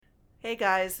Hey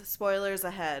guys, spoilers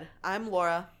ahead. I'm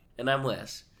Laura, And I'm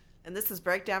Wes. and this is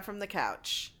Breakdown from the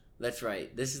Couch. That's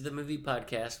right. This is the movie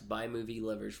podcast by movie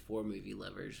lovers for movie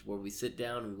lovers, where we sit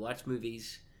down and watch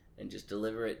movies and just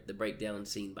deliver it the breakdown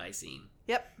scene by scene.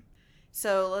 Yep.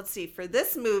 So let's see. For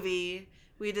this movie,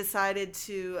 we decided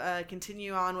to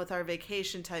continue on with our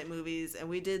vacation type movies, and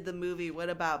we did the movie What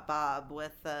About Bob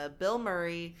with Bill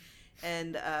Murray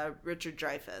and Richard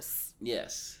Dreyfuss.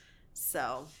 Yes.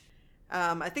 So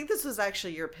I think this was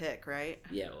actually your pick, right?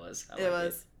 Yeah, it was. It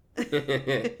was.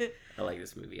 I like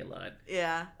this movie a lot.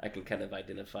 Yeah. I can kind of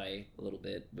identify a little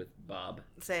bit with Bob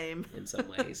Same. in some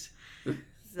ways.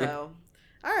 So,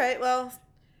 all right. Well,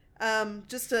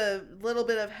 just a little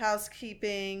bit of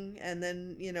housekeeping, and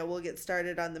then we'll get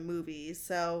started on the movie.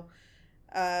 So,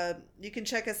 you can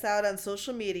check us out on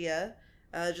social media.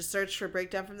 Just search for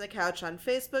Breakdown from the Couch on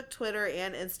Facebook, Twitter,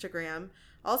 and Instagram.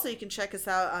 Also, you can check us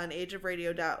out on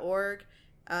ageofradio.org.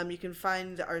 You can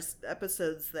find our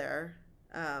episodes there,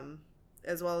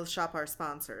 as well as shop our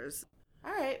sponsors.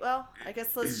 All right, well, I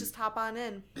guess let's just hop on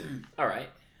in. All right.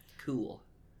 Cool.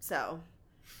 So,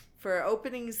 for our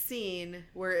opening scene,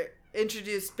 we're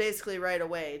introduced basically right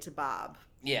away to Bob.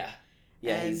 Yeah.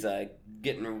 And- he's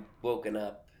getting woken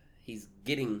up.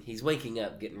 He's waking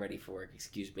up, getting ready for work.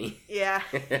 Excuse me. Yeah,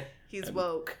 he's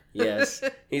woke. Yes,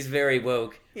 he's very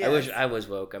woke. Yes. I wish I was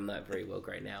woke. I'm not very woke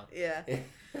right now. Yeah.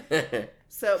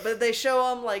 So, but they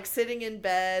show him like sitting in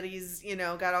bed. He's,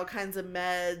 got all kinds of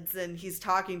meds, and he's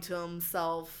talking to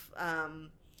himself.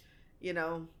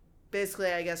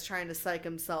 Basically, I guess trying to psych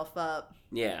himself up.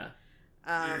 Yeah.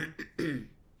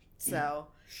 So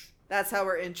that's how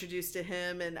we're introduced to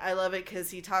him, and I love it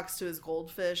because he talks to his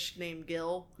goldfish named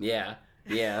Gil. Yeah.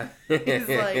 Yeah.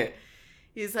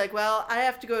 He's like, well, I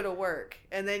have to go to work.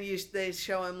 And then they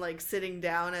show him, like, sitting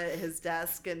down at his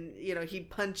desk, and, he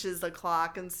punches the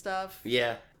clock and stuff.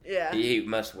 Yeah. Yeah. He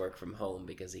must work from home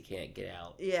because he can't get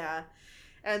out. Yeah.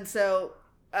 And so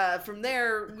from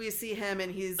there, we see him,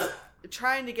 and he's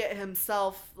trying to get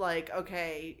himself, like,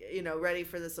 okay, ready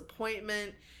for this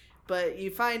appointment. But you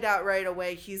find out right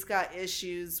away he's got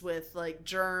issues with, like,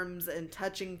 germs and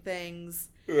touching things.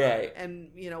 Right. And,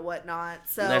 whatnot.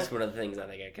 So And that's one of the things I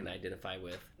think I can identify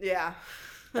with. Yeah.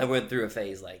 I went through a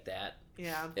phase like that.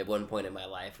 Yeah. At one point in my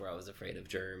life where I was afraid of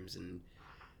germs and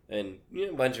a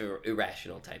bunch of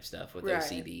irrational type stuff with Right.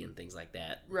 OCD and things like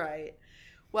that. Right.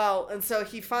 Well, and so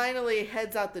he finally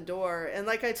heads out the door. And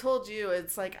like I told you,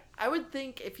 it's like, I would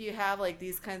think if you have like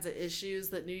these kinds of issues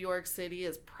that New York City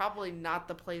is probably not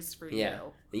the place for Yeah.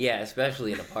 you. Yeah,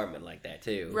 especially an apartment like that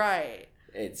too. Right.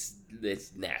 It's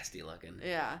nasty looking.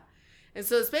 Yeah. And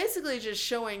so it's basically just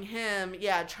showing him,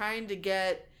 trying to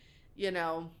get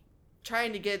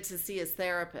to see his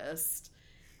therapist.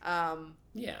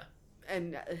 Yeah.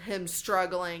 And him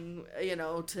struggling,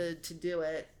 to do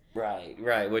it.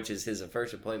 Right, which is his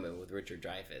first appointment with Richard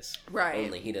Dreyfuss. Right.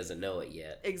 Only he doesn't know it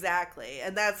yet. Exactly.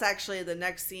 And that's actually the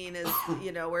next scene is,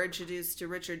 we're introduced to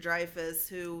Richard Dreyfuss,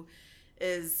 who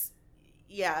is,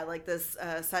 like this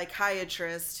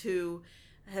psychiatrist who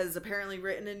has apparently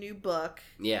written a new book.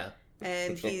 Yeah.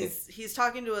 And he's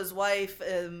talking to his wife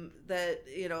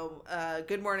that,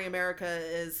 Good Morning America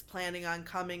is planning on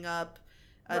coming up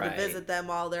to Right. visit them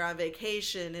while they're on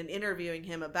vacation and interviewing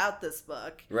him about this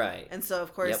book. Right. And so,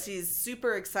 of course, he's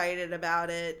super excited about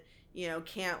it,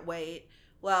 can't wait.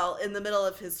 Well, in the middle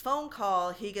of his phone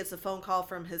call, he gets a phone call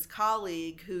from his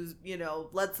colleague who's,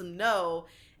 lets him know.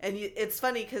 And it's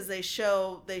funny because they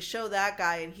show that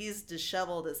guy, and he's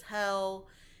disheveled as hell.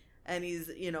 And he's,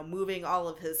 moving all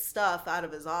of his stuff out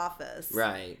of his office.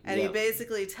 Right. And he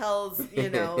basically tells,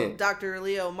 Dr.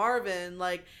 Leo Marvin,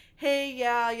 like, hey,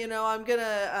 I'm going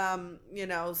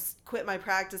to, quit my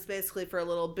practice basically for a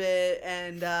little bit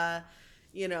and,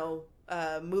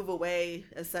 move away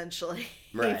essentially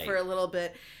Right. for a little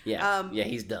bit. Yeah.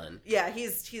 He's done. Yeah,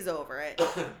 he's over it.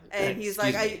 And he's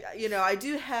like, I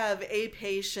do have a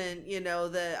patient,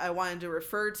 that I wanted to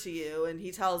refer to you. And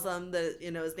he tells them that,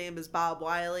 his name is Bob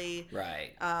Wiley.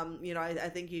 Right. I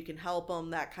think you can help him,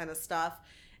 that kind of stuff.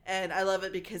 And I love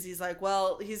it because he's like,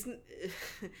 well,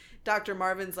 Dr.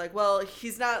 Marvin's like, well,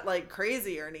 he's not like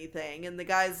crazy or anything. And the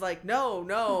guy's like, no,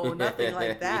 nothing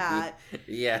like that.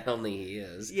 Yeah, only he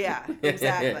is. Yeah,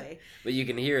 exactly. But you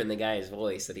can hear in the guy's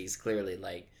voice that he's clearly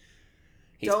like,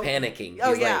 he's Don't- panicking.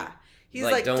 Oh, He's yeah. like, He's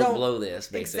like, don't blow this,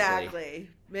 basically. Exactly.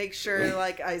 Make sure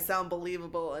like I sound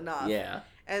believable enough. Yeah.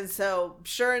 And so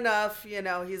sure enough,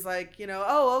 he's like,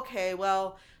 oh, okay,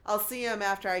 well, I'll see him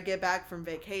after I get back from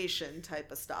vacation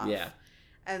type of stuff. Yeah.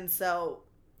 And so,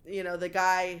 the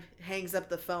guy hangs up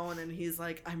the phone and he's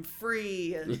like, I'm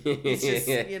free. And he's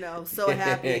just, so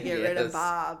happy to get rid of Yes.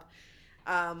 Bob.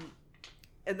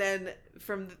 And then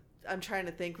I'm trying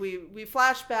to think, we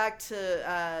flash back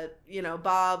to,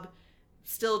 Bob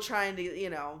still trying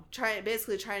to,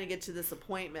 basically trying to get to this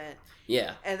appointment.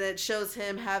 Yeah. And it shows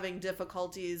him having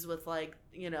difficulties with, like,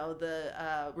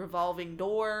 the revolving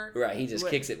door. Right, he just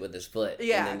kicks it with his foot.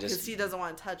 Yeah, because he doesn't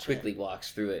want to touch quickly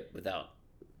walks through it without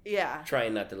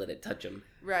trying not to let it touch him.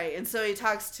 Right, and so he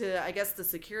talks to, I guess, the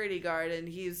security guard, and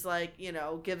he's like,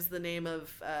 gives the name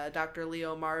of Dr.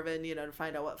 Leo Marvin, to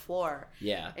find out what floor.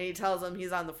 Yeah. And he tells him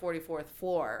he's on the 44th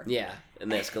floor. Yeah,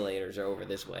 and the escalators are over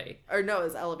this way. Or no,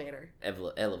 it's elevator.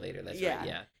 Elevator, that's right,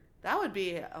 yeah. That would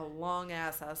be a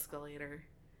long-ass escalator.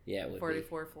 Yeah, it would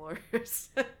 44 be. floors.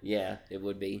 Yeah, it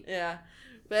would be. Yeah.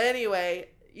 But anyway,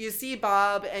 you see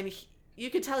Bob, and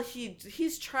you can tell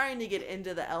he's trying to get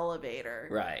into the elevator.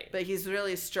 Right. But he's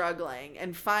really struggling.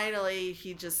 And finally,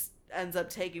 he just ends up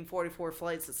taking 44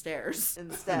 flights of stairs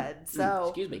instead. So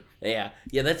excuse me. Yeah.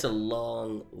 Yeah, that's a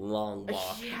long, long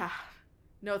walk. Yeah.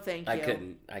 No, thank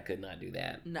you. I could not do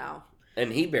that. No.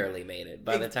 And he barely made it.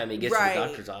 By the time he gets to the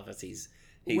doctor's office, he's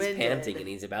winded. Panting and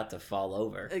he's about to fall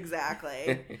over.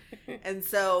 Exactly. And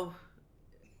so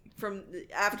from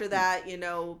after that,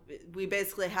 we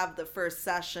basically have the first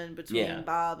session between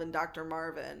Bob and Dr.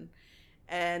 Marvin.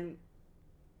 And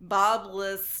Bob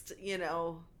lists,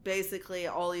 basically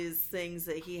all these things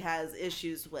that he has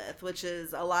issues with, which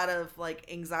is a lot of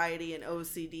like anxiety and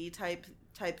OCD type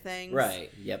things. Right.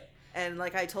 Yep. And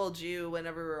like I told you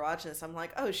whenever we were watching this, I'm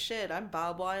like, oh shit, I'm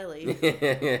Bob Wiley.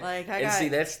 Like I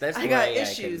got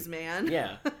issues, man.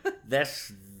 Yeah.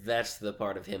 That's the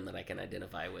part of him that I can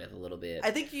identify with a little bit.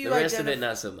 I think you the rest of it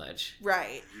not so much.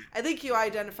 Right. I think you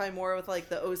identify more with like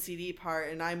the OCD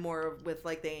part, and I'm more with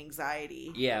like the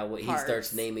anxiety. Yeah, well, he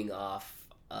starts naming off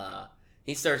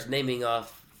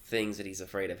things that he's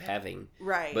afraid of having.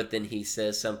 Right. But then he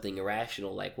says something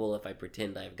irrational like, well, if I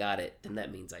pretend I've got it, then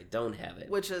that means I don't have it.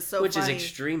 Which is funny. Is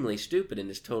extremely stupid and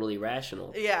is totally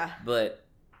irrational. Yeah. But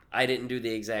I didn't do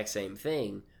the exact same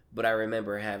thing, but I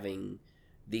remember having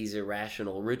these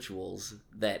irrational rituals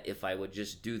that if I would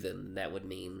just do them, that would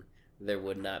mean there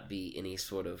would not be any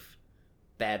sort of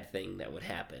bad thing that would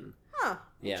happen. Huh.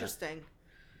 Yeah. Interesting.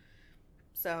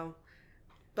 So,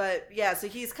 but yeah, so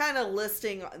he's kind of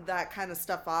listing that kind of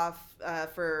stuff off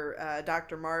for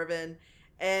Dr. Marvin.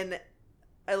 And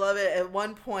I love it. At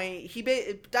one point,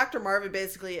 Dr. Marvin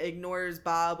basically ignores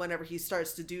Bob whenever he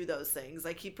starts to do those things.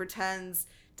 Like he pretends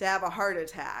to have a heart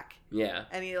attack. Yeah.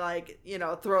 And he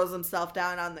throws himself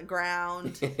down on the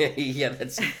ground. Yeah,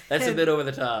 that's a bit over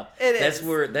the top. That's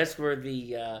where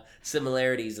the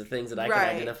similarities, the things that I can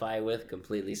identify with,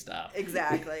 completely stop.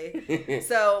 Exactly.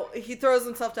 So he throws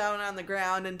himself down on the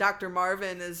ground, and Dr.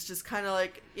 Marvin is just kind of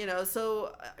like,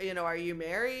 so, are you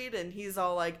married? And he's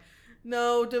all like,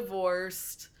 no,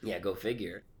 divorced. Yeah, go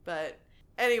figure. But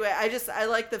anyway, I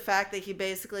like the fact that he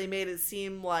basically made it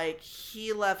seem like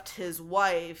he left his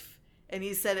wife, and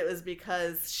he said it was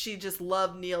because she just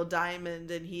loved Neil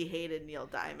Diamond and he hated Neil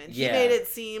Diamond. Yeah. He made it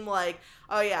seem like,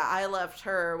 oh yeah, I left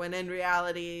her, when in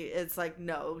reality it's like,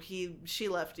 no, she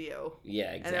left you.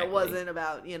 Yeah, exactly. And it wasn't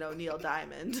about, Neil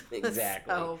Diamond.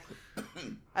 Exactly. So,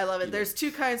 I love it. There's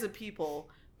two kinds of people.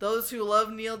 Those who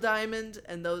love Neil Diamond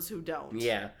and those who don't.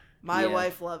 Yeah. My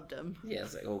wife loved him. Yeah,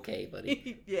 it's like, okay,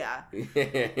 buddy. Yeah.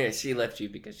 She left you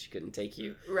because she couldn't take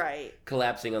you. Right.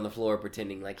 Collapsing on the floor,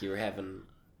 pretending like you were having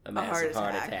a massive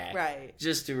heart attack. Right.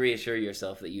 Just to reassure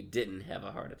yourself that you didn't have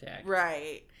a heart attack.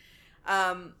 Right.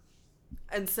 And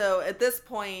so at this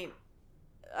point,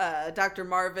 Dr.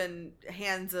 Marvin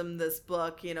hands him this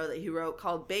book, that he wrote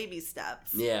called Baby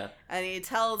Steps. Yeah. And he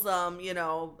tells him,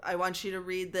 I want you to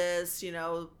read this,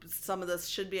 some of this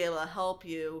should be able to help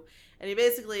you. And he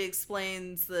basically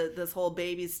explains that this whole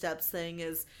baby steps thing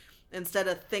is, instead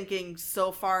of thinking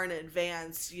so far in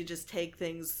advance, you just take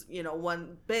things,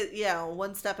 one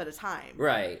step at a time.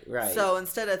 Right. So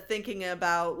instead of thinking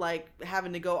about like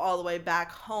having to go all the way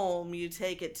back home, you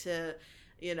take it to,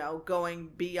 going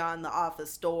beyond the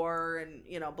office door and,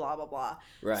 blah, blah, blah.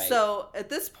 Right. So at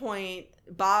this point,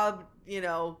 Bob,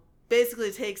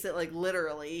 basically takes it like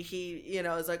literally. He,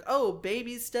 is like, oh,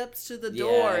 baby steps to the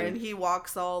door, and he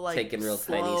walks all like taking real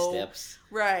slow. tiny steps.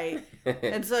 Right.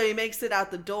 And so he makes it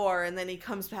out the door, and then he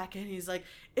comes back and he's like,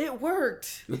 it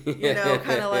worked. Kind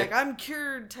of like, I'm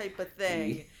cured type of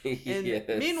thing. And Yes.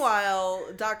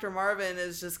 Meanwhile, Dr. Marvin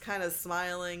is just kind of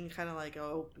smiling, kind of like,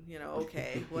 oh,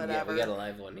 okay, whatever. Yeah, we got a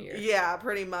live one here. Yeah,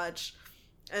 pretty much.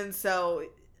 And so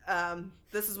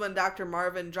this is when Dr.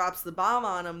 Marvin drops the bomb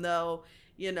on him, though.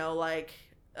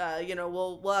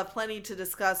 We'll have plenty to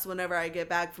discuss whenever I get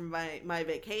back from my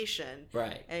vacation.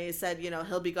 Right. And he said,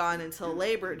 he'll be gone until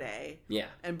Labor Day. Yeah.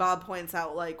 And Bob points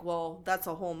out, like, well, that's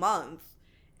a whole month.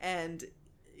 And,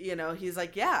 he's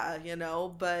like, yeah,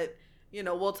 but,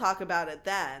 we'll talk about it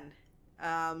then.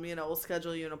 We'll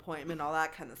schedule you an appointment, all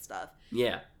that kind of stuff.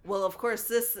 Yeah. Well, of course,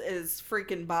 this is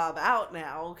freaking Bob out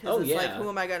now. Because it's like, who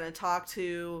am I going to talk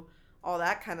to? All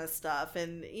that kind of stuff.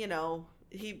 And,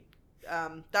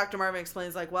 Dr. Marvin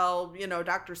explains, like, well,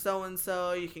 Dr.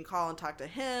 So-and-so, you can call and talk to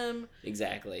him.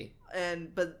 Exactly.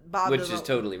 But Bob Which is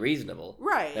totally reasonable.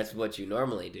 Right. That's what you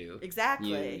normally do.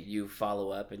 Exactly. You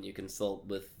follow up and you consult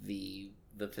with the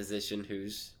physician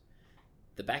who's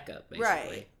the backup, basically.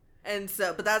 Right. And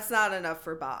so, but that's not enough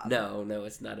for Bob. No,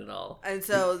 it's not at all. And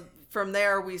so from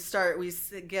there we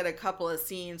get a couple of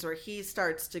scenes where he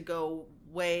starts to go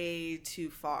way too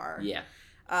far. Yeah.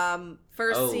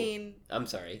 First scene. I'm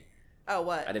sorry. Oh,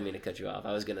 what? I didn't mean to cut you off.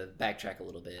 I was going to backtrack a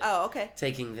little bit. Oh, okay.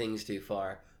 Taking things too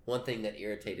far. One thing that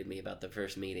irritated me about the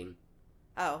first meeting.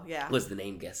 Oh, yeah. Was the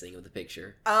name guessing of the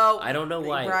picture. Oh. I don't know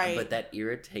why, right. But that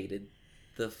irritated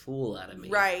the fool out of me.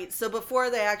 Right. So before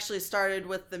they actually started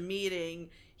with the meeting,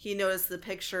 he noticed the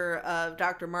picture of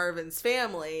Dr. Marvin's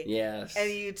family. Yes. And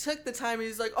he took the time and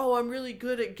he's like, oh, I'm really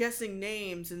good at guessing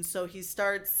names. And so he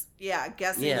starts,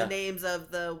 guessing the names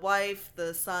of the wife,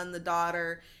 the son, the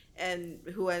daughter, and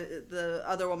the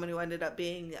other woman who ended up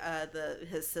being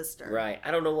his sister. Right.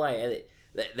 I don't know why.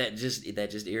 That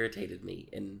just irritated me.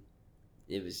 And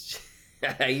it was...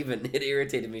 it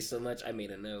irritated me so much, I made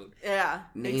a note. Yeah.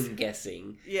 Name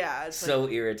guessing. Yeah. It's so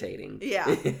irritating. Yeah.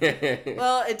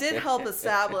 Well, it did help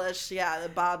establish,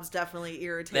 that Bob's definitely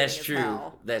irritating That's as true.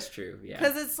 hell. That's true, yeah.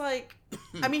 Because it's like,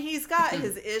 I mean, he's got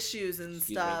his issues and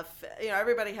stuff.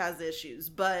 Everybody has issues,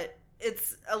 but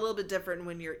it's a little bit different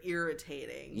when you're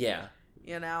irritating. Yeah.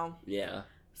 Yeah.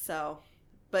 So...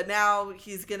 But now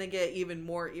he's going to get even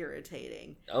more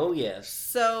irritating. Oh, yes.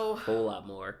 So... A whole lot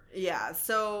more. Yeah.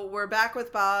 So we're back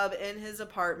with Bob in his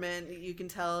apartment. You can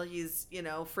tell he's,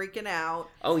 freaking out.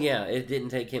 Oh, yeah. It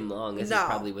didn't take him long. This is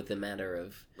probably within a matter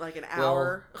of... Like an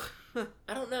hour?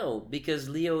 I don't know. Because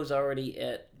Leo's already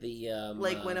at the...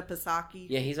 Lake Winnipesaukee.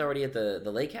 Yeah, he's already at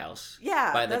the lake house.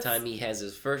 Yeah. By the time he has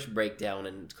his first breakdown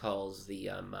and calls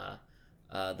the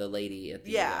lady at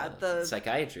the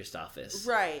psychiatrist office.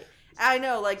 Right. I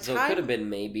know, so it could have been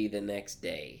maybe the next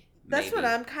day. That's what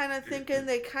I'm kind of thinking.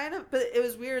 But it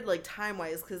was weird, like,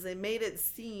 time-wise, because they made it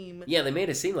seem... Yeah, they made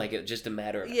it seem like it just a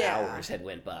matter of hours had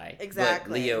went by.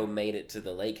 Exactly. But Leo made it to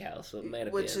the lake house, so it might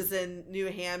have Which is in New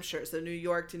Hampshire, so New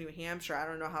York to New Hampshire. I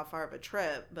don't know how far of a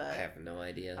trip, but... I have no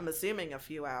idea. I'm assuming a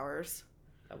few hours.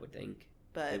 I would think.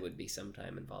 But it would be some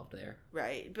time involved there.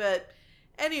 Right, but...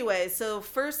 Anyway, so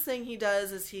first thing he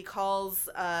does is he calls,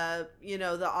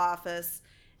 the office...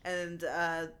 And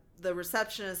the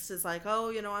receptionist is like,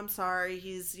 oh, I'm sorry.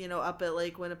 He's, up at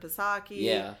Lake Winnipesaukee.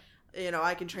 Yeah.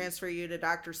 I can transfer you to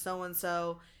Dr.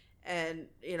 So-and-so. And,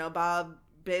 Bob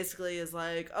basically is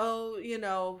like, oh,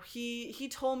 he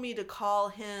told me to call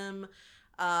him.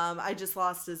 I just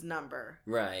lost his number.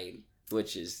 Right.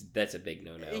 That's a big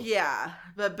no-no. Yeah.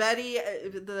 But Betty,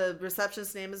 the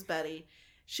receptionist's name is Betty.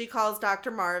 She calls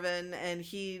Dr. Marvin and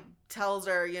he tells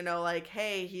her,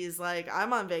 hey, he's like,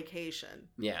 I'm on vacation.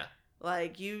 Yeah.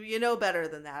 Like, you know better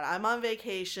than that. I'm on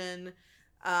vacation.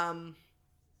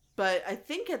 But I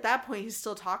think at that point he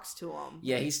still talks to him.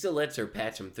 Yeah, he still lets her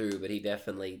patch him through, but he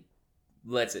definitely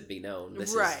lets it be known.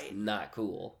 This is not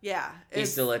cool. Yeah. He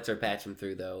still lets her patch him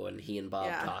through, though, and he and Bob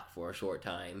talk for a short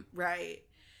time. Right.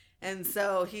 And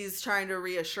so he's trying to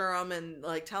reassure him and,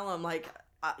 like, tell him, like...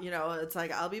 it's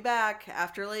like, I'll be back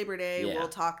after Labor Day. Yeah. We'll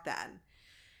talk then.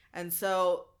 And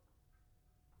so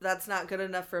that's not good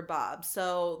enough for Bob.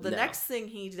 So the next thing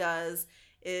he does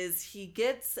is he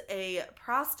gets a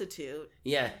prostitute.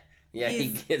 Yeah. Yeah, he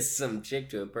gets some chick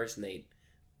to impersonate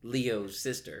Leo's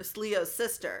sister. It's Leo's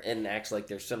sister. And acts like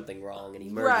there's something wrong, an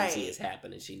emergency has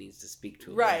happened, and she needs to speak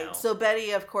to him now. So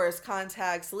Betty, of course,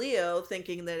 contacts Leo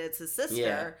thinking that it's his sister.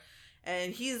 Yeah.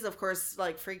 And he's, of course,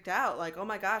 like, freaked out, like, oh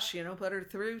my gosh, put her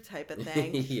through type of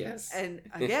thing. Yes. And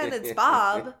again, it's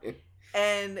Bob.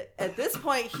 And at this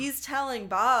point, he's telling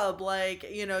Bob, like,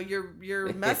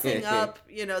 you're messing up,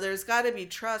 there's got to be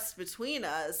trust between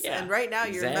us. Yeah, and right now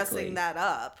you're messing that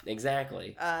up.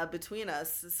 Exactly. Between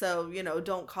us. So,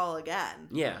 don't call again.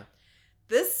 Yeah.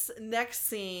 This next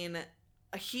scene,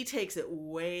 he takes it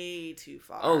way too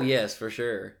far. Oh, yes, for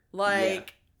sure. Like... Yeah.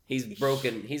 He's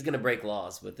going to break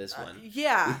laws with this one.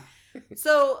 Yeah.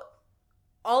 So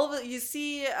all of it, you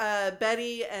see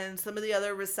Betty and some of the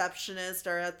other receptionists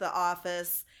are at the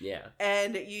office. Yeah.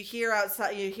 And you hear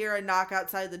a knock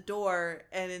outside the door,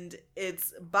 and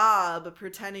it's Bob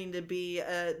pretending to be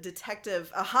a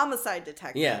detective, a homicide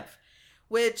detective. Yeah.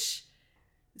 Which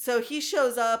So he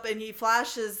shows up and he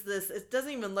flashes this. It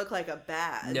doesn't even look like a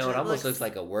badge. No, it almost looks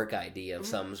like a work ID of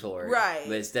some sort. Right.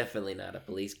 But it's definitely not a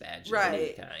police badge of any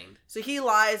kind. So he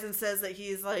lies and says that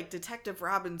he's like Detective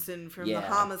Robinson from the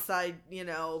homicide,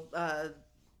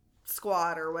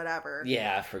 squad or whatever.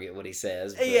 Yeah, I forget what he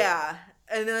says. But... Yeah.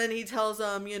 And then he tells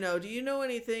him, do you know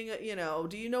anything,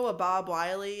 do you know a Bob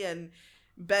Wiley? And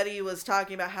Betty was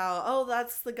talking about how, oh,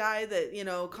 that's the guy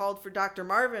that, called for Dr.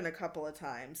 Marvin a couple of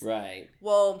times. Right.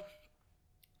 Well,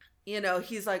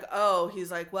 he's like,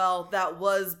 well, that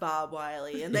was Bob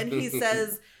Wiley. And then he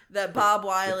says that Bob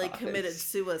Wiley committed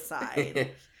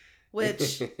suicide,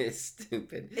 which is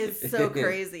stupid. It's so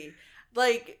crazy.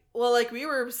 Like we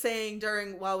were saying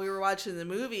while we were watching the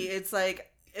movie, it's like,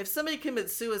 if somebody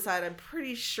commits suicide, I'm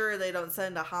pretty sure they don't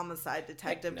send a homicide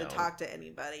detective to talk to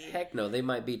anybody. Heck no, they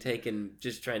might be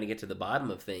just trying to get to the bottom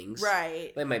of things.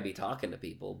 Right. They might be talking to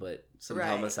people, but some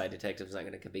homicide detective's not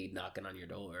going to be knocking on your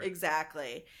door.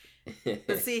 Exactly.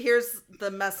 But see, here's the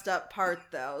messed up part,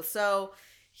 though. So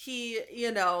he,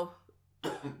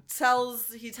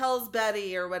 tells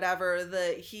Betty or whatever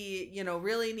that he,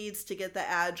 really needs to get the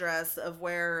address of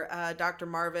where Dr.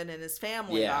 Marvin and his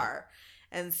family are.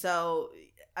 And so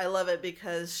I love it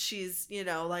because she's,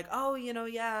 like, oh,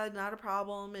 yeah, not a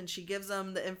problem. And she gives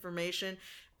them the information.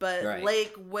 But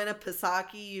Lake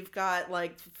Winnipesaukee, you've got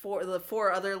like the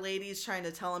four other ladies trying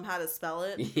to tell him how to spell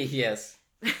it. Yes.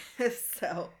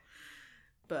 So,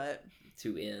 but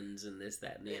 2 N's and this,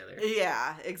 that, and the other.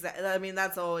 Yeah, exactly. I mean,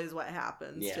 that's always what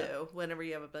happens too. Whenever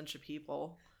you have a bunch of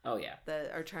people. Oh yeah.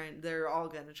 That are they're all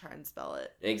going to try and spell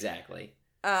it. Exactly.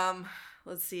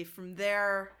 Let's see. From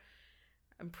there,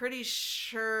 I'm pretty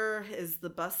sure is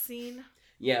the bus scene.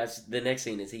 Yeah, the next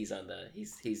scene is he's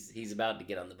about to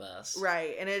get on the bus.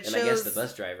 Right, and shows... I guess the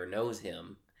bus driver knows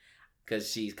him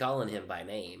because she's calling him by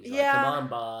name. He's like, come on,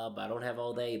 Bob. I don't have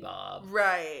all day, Bob.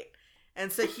 Right.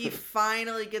 And so he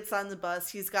finally gets on the bus.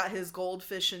 He's got his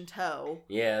goldfish in tow.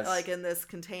 Yes. Like in this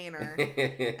container.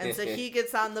 And so he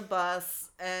gets on the bus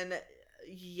and...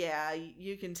 Yeah,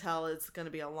 you can tell it's going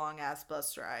to be a long-ass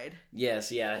bus ride.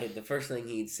 Yes, yeah. The first thing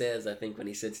he says, I think, when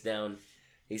he sits down,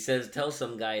 he says, tell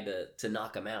some guy to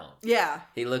knock him out. Yeah.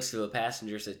 He looks to a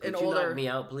passenger and says, could you knock me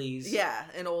out, please? Yeah,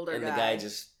 an older guy. And the guy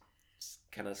just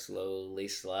kind of slowly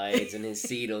slides in his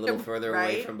seat a little further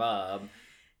away from Bob.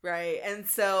 Right. And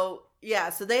so,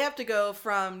 so they have to go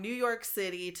from New York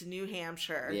City to New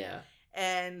Hampshire. Yeah.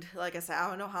 And like I said, I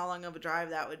don't know how long of a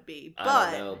drive that would be. But,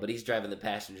 I don't know, but he's driving the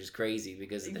passengers crazy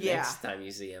because the next time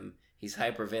you see him, he's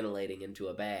hyperventilating into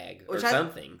a bag or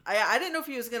something. I didn't know if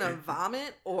he was going to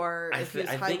vomit or if he was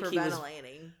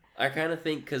hyperventilating. I kind of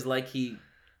think because like he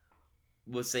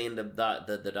was saying to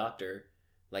the doctor,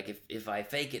 like if I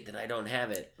fake it, then I don't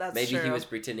have it. Maybe he was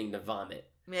pretending to vomit.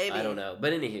 Maybe. I don't know.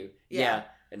 But anywho, yeah.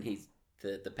 And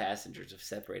the passengers have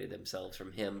separated themselves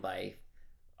from him by...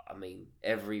 I mean,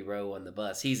 every row on the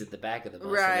bus. He's at the back of the bus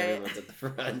and everyone's at the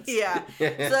front. Yeah. So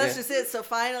that's just it. So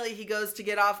finally he goes to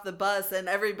get off the bus and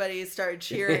everybody started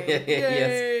cheering. Yay!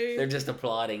 Yes. They're just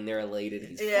applauding. They're elated.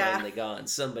 He's finally gone.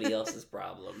 Somebody else's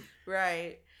problem.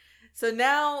 Right. So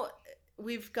now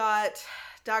we've got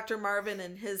Dr. Marvin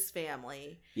and his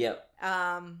family. Yep.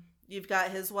 You've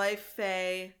got his wife,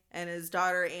 Faye, and his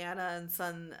daughter, Anna, and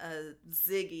son,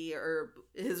 Ziggy, or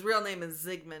his real name is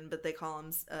Zygmunt, but they call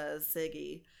him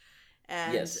Ziggy.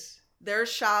 And they're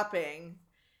shopping,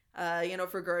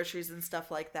 for groceries and stuff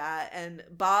like that. And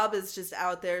Bob is just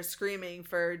out there screaming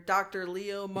for Dr.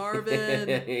 Leo Marvin.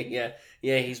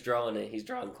 Yeah, he's drawing it. He's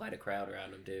drawing quite a crowd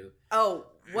around him, too. Oh,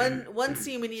 one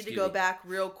scene we need to go back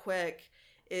real quick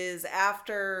is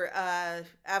after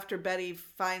Betty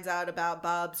finds out about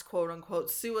Bob's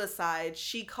quote-unquote suicide,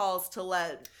 she calls to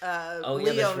let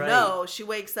Leo know. She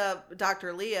wakes up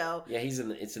Dr. Leo. Yeah,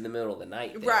 it's in the middle of the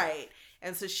night. There. Right.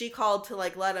 And so she called to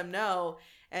let him know.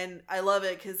 And I love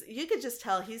it because you could just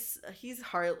tell he's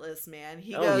heartless, man.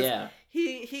 He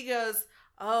goes,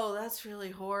 oh, that's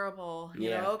really horrible. You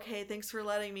know, okay, thanks for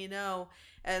letting me know.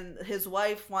 And his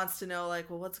wife wants to know, like,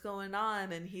 well, what's going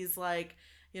on? And he's like,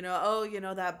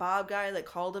 that Bob guy that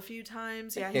called a few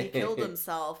times. Yeah, he killed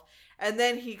himself. And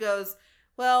then he goes,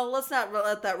 well, let's not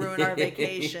let that ruin our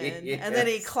vacation. Yes. And then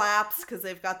he claps because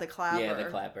they've got the clapper. Yeah, the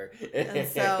clapper. And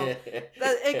so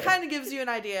it kind of gives you an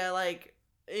idea, like,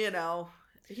 he,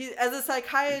 as a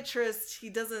psychiatrist, he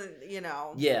doesn't,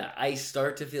 Yeah, I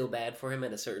start to feel bad for him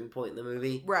at a certain point in the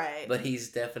movie. Right. But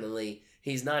he's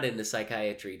not into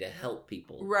psychiatry to help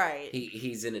people. Right.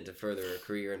 He's in it to further a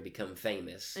career and become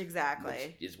famous.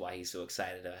 Exactly. Which is why he's so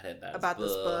excited about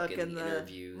this book and the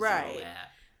interviews and all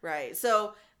that. Right.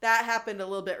 So that happened a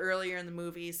little bit earlier in the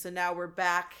movie. So now we're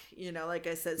back, like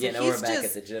I said. So yeah, now we're back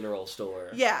at the general store.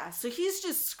 Yeah. So he's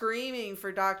just screaming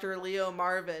for Dr. Leo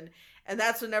Marvin. And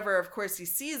that's whenever, of course, he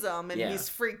sees him and he's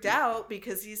freaked out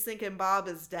because he's thinking Bob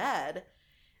is dead.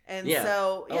 And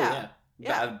so,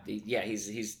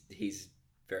 he's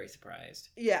very surprised.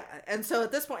 Yeah. And so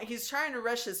at this point, he's trying to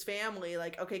rush his family,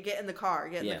 like, okay, get in the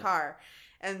car.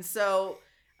 And so,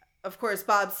 of course,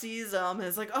 Bob sees him and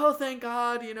is like, oh, thank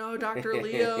God, Dr.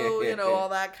 Leo, all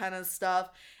that kind of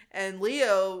stuff. And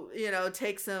Leo,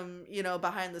 takes him,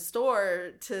 behind the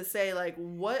store to say, like,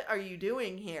 what are you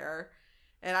doing here?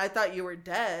 And I thought you were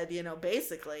dead,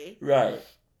 basically. Right.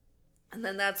 And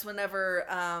then that's whenever,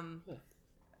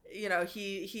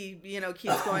 he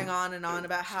keeps going on and on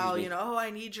about how, oh,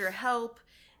 I need your help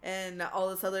and all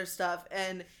this other stuff.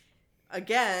 And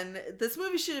again, this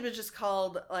movie should have been just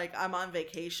called, like, I'm on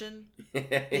vacation.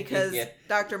 Because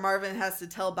Dr. Marvin has to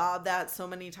tell Bob that so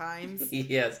many times.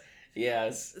 Yes.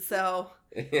 So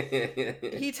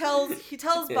he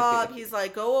tells Bob, he's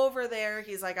like, go over there.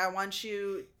 He's like, I want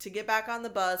you to get back on the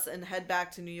bus and head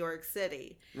back to New York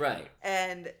City. Right.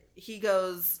 And he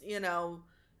goes,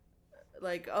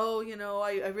 like, oh,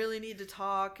 I really need to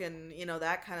talk and,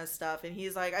 that kind of stuff. And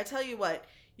he's like, I tell you what,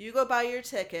 you go buy your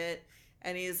ticket.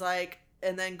 And he's like,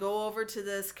 and then go over to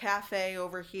this cafe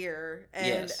over here.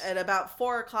 And at about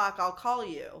 4:00, I'll call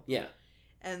you. Yeah.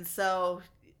 And so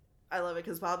I love it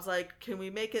because Bob's like, can we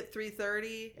make it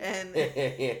 3:30?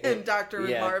 And Dr.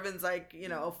 Marvin's like,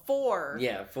 4.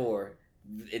 Yeah, 4.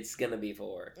 It's going to be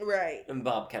 4. Right. And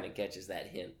Bob kind of catches that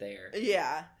hint there.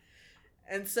 Yeah.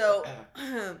 And so,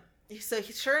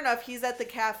 sure enough, he's at the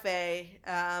cafe.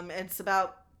 And it's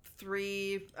about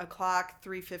 3:00,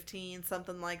 3:15,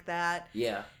 something like that.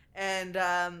 Yeah. And,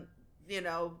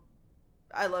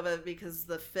 I love it because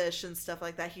the fish and stuff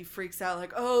like that, he freaks out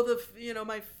like, oh,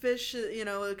 my fish,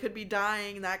 it could be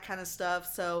dying, that kind of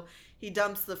stuff. So he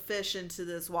dumps the fish into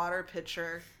this water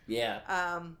pitcher. Yeah.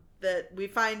 That we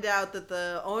find out that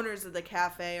the owners of the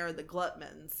cafe are the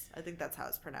Glutmans. I think that's how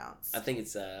it's pronounced. I think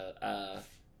it's Gutmans.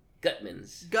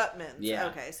 Gutmans. Yeah.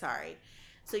 Okay, sorry.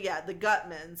 So yeah, the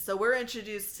Gutmans. So we're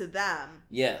introduced to them.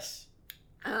 Yes.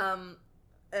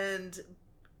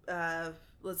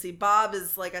 Let's see, Bob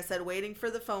is, like I said, waiting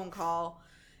for the phone call,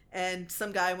 and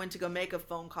some guy went to go make a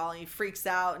phone call, and he freaks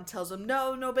out and tells him,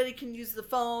 no, nobody can use the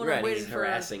phone. Right, I'm waiting he's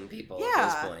harassing people at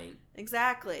this point.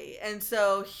 Exactly. And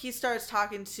so he starts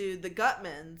talking to the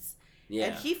Gutmans,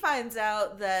 and he finds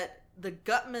out that the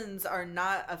Gutmans are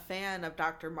not a fan of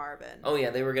Dr. Marvin. Oh,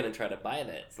 yeah, they were going to try to buy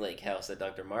that lake house that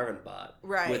Dr. Marvin bought.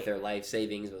 Right. With their life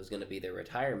savings, it was going to be their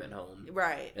retirement home.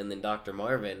 Right. And then Dr.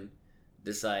 Marvin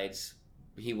decides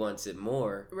he wants it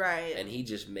more. Right. And he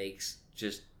just makes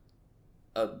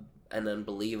an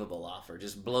unbelievable offer.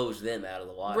 Just blows them out of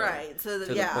the water. Right. So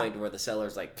to the point where the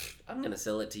seller's like, I'm going to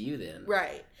sell it to you then.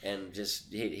 Right. And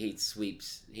just he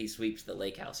sweeps the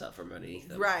lake house out from underneath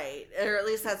them. Right. Or at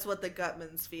least that's what the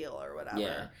Gutmans feel or whatever.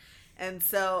 Yeah. And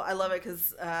so I love it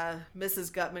because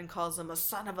Mrs. Gutman calls him a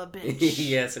son of a bitch.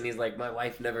 Yes, and he's like, my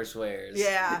wife never swears.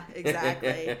 Yeah,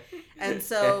 exactly. And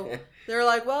so they're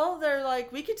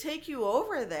like, we could take you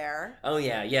over there. Oh,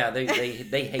 yeah, they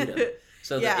hate him.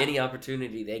 So that any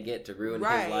opportunity they get to ruin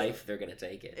his life, they're going to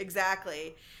take it.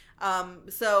 Exactly.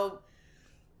 So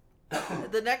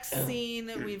the next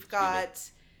scene, we've got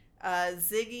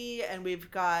Ziggy and we've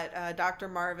got Dr.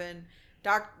 Marvin.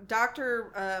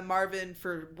 Dr. Marvin,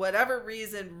 for whatever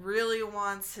reason, really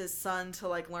wants his son to,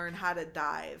 like, learn how to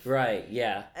dive. Right,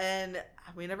 yeah. And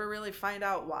we never really find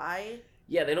out why.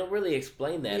 Yeah, they don't really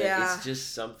explain that. Yeah. It's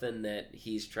just something that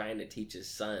he's trying to teach his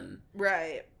son.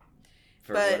 Right.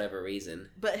 For whatever reason.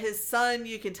 But his son,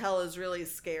 you can tell, is really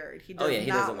scared. He does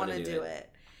not want to do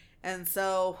it. And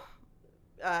so,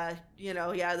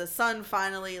 the son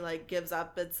finally, like, gives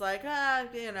up. It's like,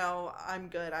 I'm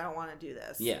good. I don't want to do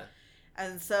this. Yeah.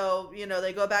 And so,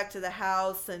 they go back to the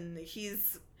house and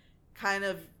he's kind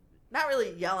of not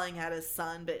really yelling at his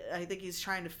son, but I think he's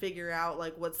trying to figure out,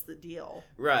 like, what's the deal.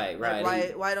 Right.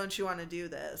 Like, why don't you want to do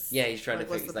this? Yeah, he's trying to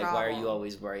figure, like, why are you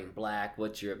always wearing black?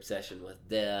 What's your obsession with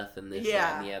death and this,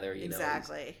 that, and the other?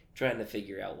 Exactly. Trying to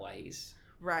figure out why he's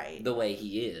right the way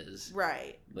he is.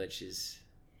 Right. Which is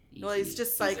easy. Well, he's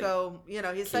just psycho,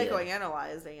 he's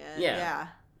psychoanalyzing it. Yeah.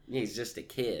 He's just a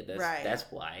kid. Right. That's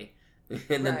why.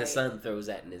 And then the son throws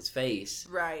that in his face.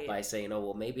 Right. By saying, oh,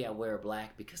 well, maybe I wear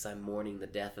black because I'm mourning the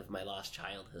death of my lost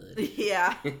childhood.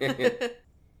 Yeah.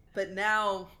 But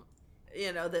now,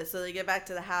 so they get back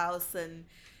to the house and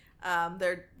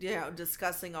they're,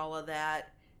 discussing all of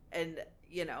that. And,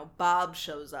 Bob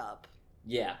shows up.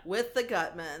 Yeah. With the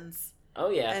Gutmans. Oh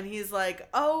yeah. And he's like,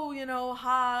 oh,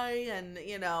 hi. And,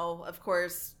 of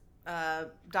course,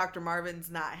 Dr. Marvin's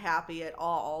not happy at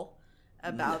all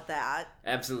about that.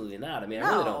 Absolutely not. I mean, I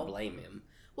really don't blame him.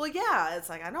 Well, yeah, it's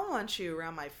like, I don't want you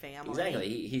around my family.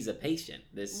 Exactly. He's a patient.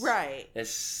 Right. There's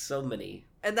so many.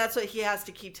 And that's what he has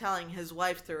to keep telling his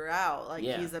wife throughout. Like,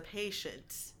 he's a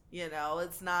patient.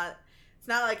 It's not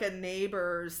like a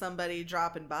neighbor or somebody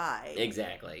dropping by.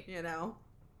 Exactly.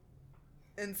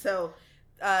 And so,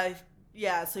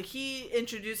 so he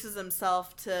introduces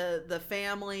himself to the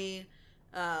family,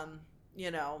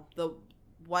 the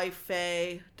wife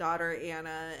Faye, daughter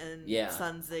Anna, and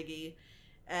son Ziggy.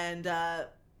 And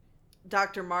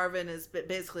Dr. Marvin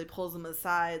basically pulls him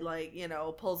aside,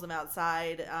 pulls him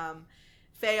outside.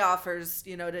 Faye offers,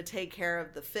 to take care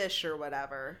of the fish or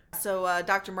whatever. So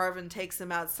Dr. Marvin takes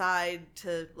him outside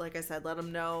to, like I said, let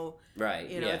him know, right?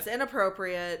 It's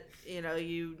inappropriate.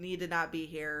 You need to not be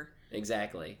here.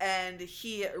 Exactly. And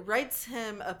he writes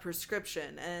him a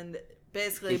prescription, and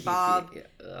basically Bob,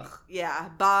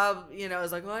 Bob,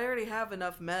 is like, well, I already have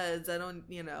enough meds. I don't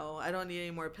need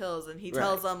any more pills. And he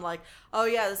tells them like, oh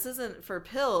yeah, this isn't for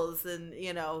pills. And,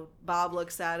 Bob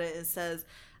looks at it and says,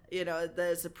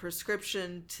 there's a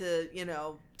prescription to,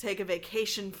 take a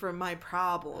vacation from my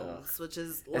problems, which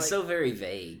is like... It's so very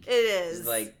vague. It is. It's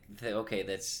like, okay,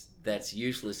 that's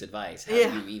useless advice. How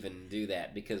do you even do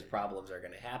that? Because problems are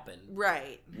going to happen.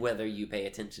 Right. Whether you pay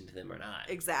attention to them or not.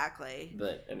 Exactly.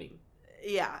 But, I mean...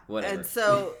 Yeah. Whatever. And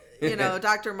so,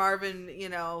 Dr. Marvin,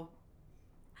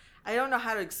 I don't know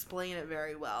how to explain it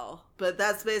very well, but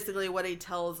that's basically what he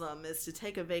tells them, is to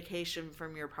take a vacation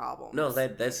from your problems. No,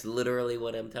 that's literally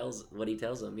what he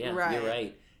tells him. Yeah, right. You're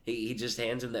right. He just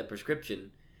hands him that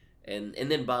prescription, and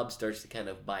then Bob starts to kind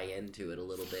of buy into it a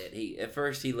little bit. At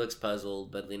first he looks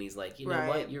puzzled, but then he's like, you know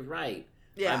what? You're right.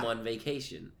 Yeah. I'm on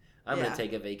vacation. I'm going to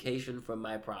take a vacation from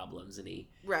my problems. And he's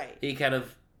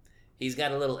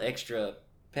got a little extra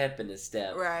pep in his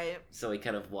step. Right. So he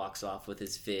kind of walks off with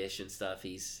his fish and stuff.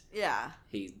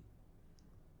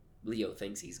 Leo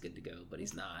thinks he's good to go, but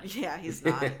he's not. Yeah, he's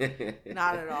not.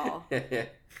 Not at all.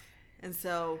 And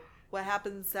so what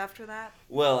happens after that?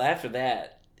 Well, after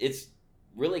that, it's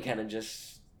really kind of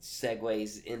just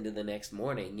segues into the next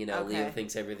morning. Leo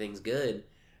thinks everything's good.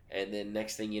 And then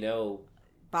next thing you know,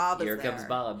 Here comes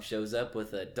Bob, shows up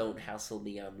with a "Don't Hassle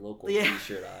Me, I'm Local"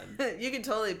 t-shirt on. You can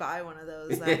totally buy one of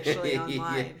those actually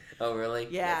online. Oh, really?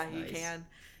 Yeah, you can.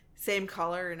 Same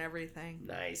color and everything.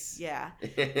 Nice. Yeah.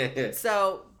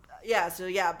 So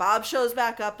Bob shows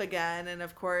back up again, and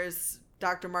of course,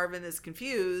 Dr. Marvin is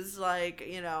confused, like,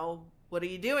 what are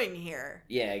you doing here?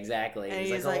 Yeah, exactly. And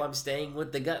he's like, I'm staying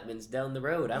with the Gutmans down the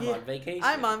road. I'm on vacation.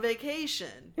 I'm on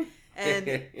vacation.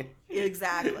 And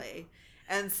exactly.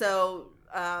 And so,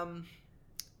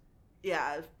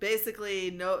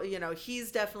 basically, no,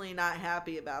 he's definitely not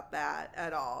happy about that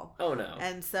at all. Oh, no.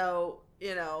 And so,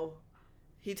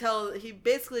 he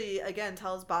basically, again,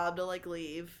 tells Bob to, like,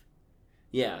 leave.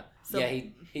 Yeah. So,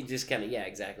 he just kind of,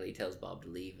 exactly. He tells Bob to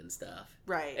leave and stuff.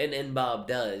 Right. And Bob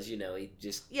does, he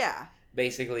just... Yeah.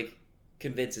 Basically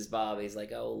convinces Bob. He's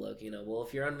like, oh, look, well,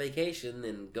 if you're on vacation,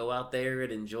 then go out there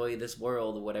and enjoy this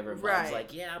world or whatever. And Bob's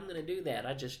like, yeah, I'm going to do that.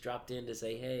 I just dropped in to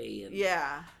say hey. And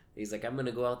he's like, I'm going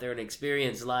to go out there and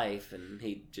experience life. And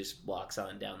he just walks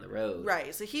on down the road.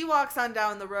 Right. So he walks on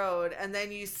down the road, and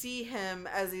then you see him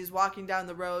as he's walking down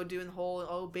the road doing the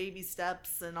whole, baby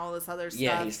steps and all this other stuff.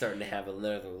 Yeah, he's starting to have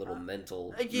another little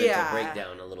mental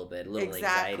breakdown a little bit, a little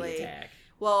anxiety attack.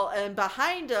 Well, and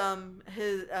behind him,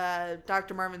 his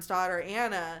Dr. Marvin's daughter,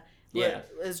 Anna,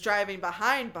 is driving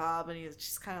behind Bob, and he's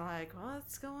just kind of like,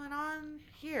 what's going on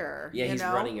here? Yeah, he's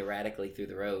running erratically through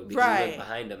the road because he looked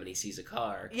behind him and he sees a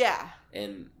car. Yeah.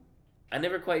 And I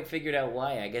never quite figured out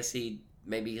why. I guess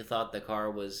maybe he thought the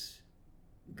car was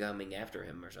coming after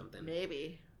him or something.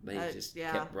 Maybe. But he just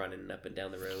kept running up and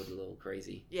down the road a little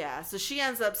crazy. Yeah, so she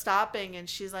ends up stopping, and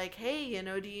she's like, hey,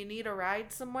 do you need a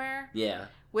ride somewhere? Yeah.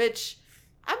 Which...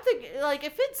 I'm thinking, like,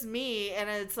 if it's me and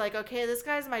it's like, okay, this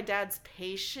guy's my dad's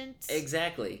patient.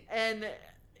 Exactly. And,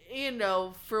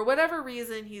 for whatever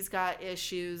reason, he's got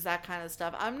issues, that kind of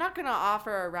stuff. I'm not going to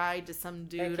offer a ride to some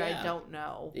dude I don't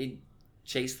know. He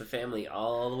chased the family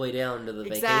all the way down to the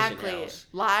vacation house.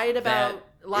 Lied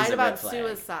about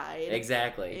suicide.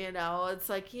 Exactly. It's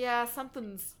like,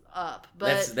 something's up.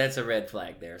 But that's a red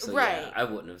flag there. So, I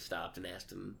wouldn't have stopped and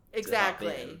asked him to hop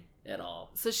in. At all.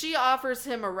 So she offers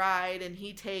him a ride, and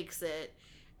he takes it,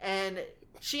 and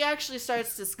she actually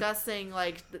starts discussing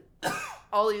like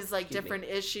all these like different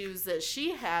issues that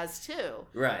she has too.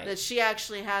 Right. That she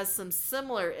actually has some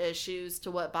similar issues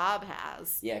to what Bob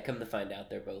has. Yeah, come to find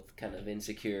out they're both kind of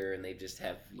insecure, and they just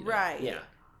have right. Yeah.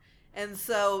 And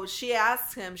so she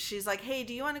asks him, she's like, hey,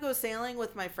 do you want to go sailing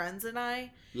with my friends and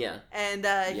I? Yeah. And,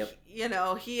 you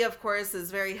know, he, of course, is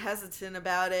very hesitant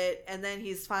about it. And then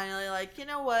he's finally like, you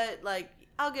know what? Like,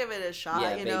 I'll give it a shot,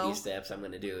 Yeah, you baby know? steps, I'm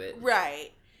going to do it.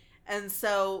 Right. And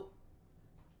so,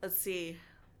 let's see.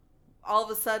 All of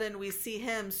a sudden, we see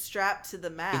him strapped to the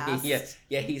mast. Yes.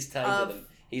 Yeah, he's tied to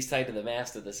the... He's tied to the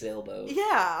mast of the sailboat.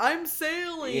 Yeah, I'm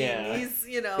sailing. Yeah. He's,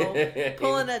 you know,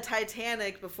 pulling a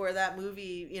Titanic before that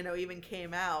movie, you know, even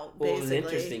came out. Well, basically. what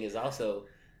was interesting is also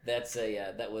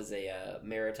that was a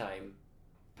maritime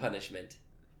punishment.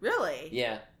 Really?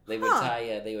 Yeah, they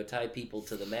would tie people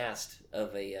to the mast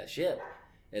of a ship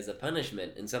as a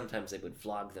punishment, and sometimes they would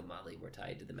flog them while they were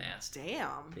tied to the mast.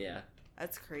 Damn. Yeah.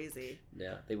 That's crazy.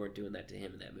 No, they weren't doing that to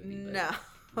him in that movie. But... No.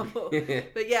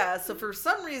 But yeah, so for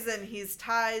some reason he's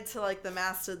tied to like the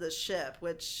mast of the ship,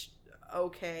 which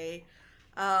okay.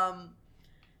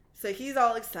 So he's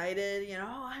all excited, you know,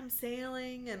 oh, I'm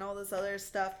sailing and all this other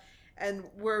stuff. And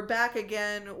we're back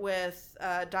again with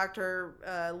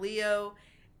Dr. Leo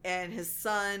and his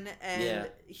son, and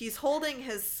he's holding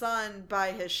his son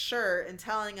by his shirt and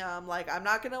telling him, like, I'm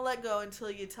not going to let go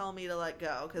until you tell me to let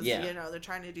go, because, you know, they're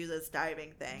trying to do this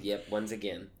diving thing. Yep, once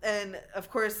again. And, of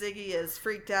course, Ziggy is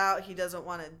freaked out. He doesn't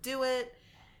want to do it.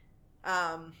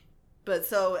 But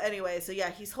so, anyway, so, yeah,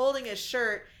 he's holding his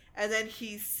shirt, and then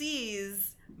he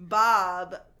sees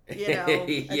Bob... you know,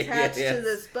 attached to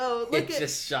this boat. It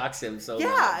just shocks him so much.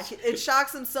 Yeah, it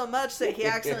shocks him so much that he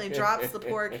accidentally drops the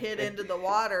poor kid into the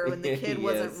water when the kid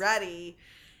wasn't ready.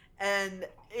 And,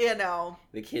 you know...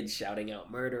 the kid's shouting out,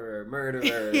 murderer,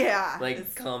 murderer. Yeah.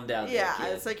 Like, calm down, yeah,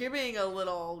 kid. it's like you're being a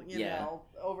little, you know,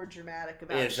 over dramatic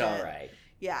about it's shit. It's all right.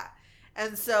 Yeah.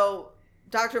 And so...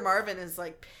 Dr. Marvin is,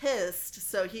 like, pissed,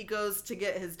 so he goes to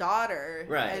get his daughter.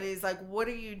 Right. And he's like, what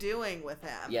are you doing with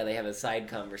him? Yeah, they have a side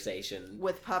conversation.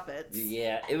 With puppets.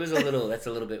 Yeah, it was that's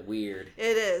a little bit weird.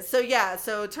 It is. So, yeah,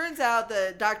 so it turns out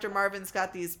that Dr. Marvin's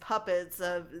got these puppets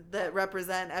that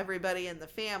represent everybody in the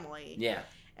family. Yeah.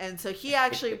 And so he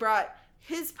actually brought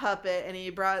his puppet, and he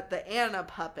brought the Anna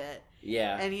puppet.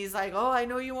 Yeah. And he's like, oh, I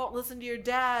know you won't listen to your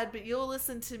dad, but you'll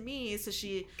listen to me. So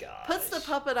she puts the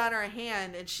puppet on her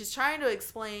hand, and she's trying to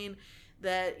explain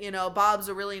that, you know, Bob's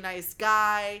a really nice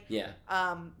guy. Yeah.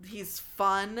 He's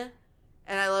fun.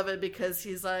 And I love it because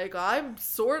he's like, I'm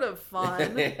sort of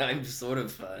fun. I'm sort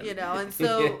of fun. You know, and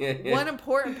so one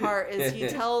important part is he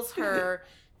tells her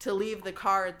to leave the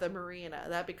car at the marina.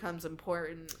 That becomes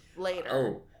important later.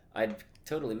 Oh, I'd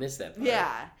totally missed that part.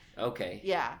 Yeah. Okay.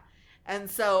 Yeah. And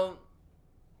so...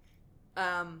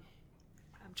 I'm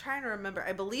trying to remember.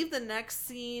 I believe the next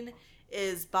scene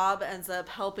is Bob ends up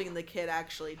helping the kid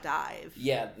actually dive.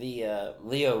 Yeah, the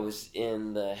Leo's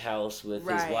in the house with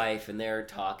his wife, and they're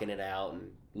talking it out, and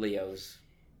Leo's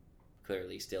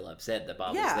clearly still upset that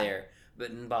Bob is there.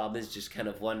 But Bob is just kind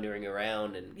of wandering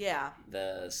around, and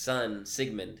the son,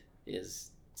 Sigmund,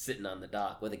 is sitting on the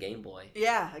dock with a Game Boy.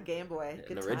 Yeah, a Game Boy.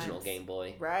 An original Game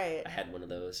Boy. Right. I had one of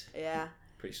those. Yeah.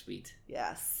 Pretty sweet.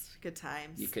 Yes. Good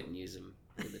times. You couldn't use them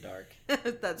in the dark.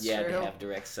 That's true. You had true. to have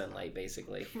direct sunlight,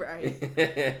 basically.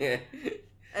 Right.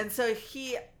 And so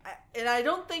and I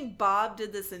don't think Bob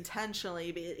did this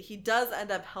intentionally, but he does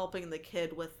end up helping the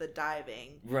kid with the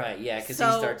diving. Right, yeah, because he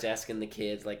starts asking the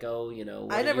kids, like, oh, you know,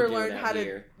 what I never are you doing learned how out to.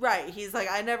 here? Right, he's like,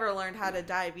 I never learned how to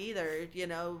dive either. You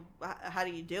know, how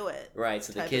do you do it? Right,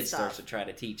 so the kid starts to try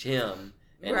to teach him,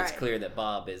 and it's clear that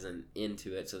Bob isn't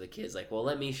into it. So the kid's like, well,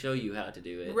 let me show you how to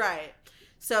do it. Right.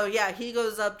 So, yeah, he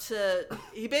goes up to...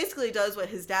 He basically does what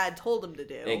his dad told him to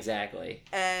do. Exactly.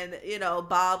 And, you know,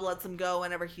 Bob lets him go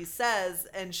whenever he says.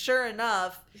 And sure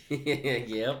enough...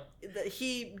 Yep.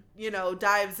 He, you know,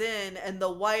 dives in. And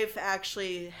the wife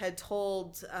actually had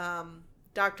told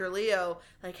Dr. Leo,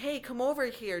 like, hey, come over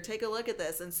here. Take a look at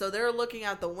this. And so they're looking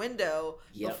out the window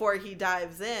before he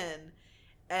dives in.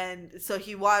 And so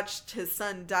he watched his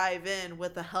son dive in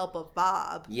with the help of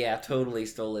Bob. Yeah, totally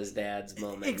stole his dad's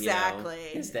moment. Exactly.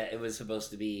 You know? It was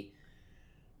supposed to be...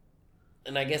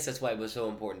 And I guess that's why it was so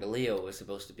important to Leo. It was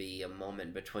supposed to be a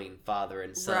moment between father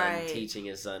and son, teaching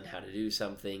his son how to do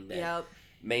something that...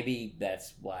 Maybe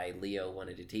that's why Leo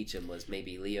wanted to teach him, was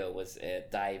maybe Leo was a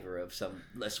diver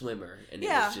a swimmer, and it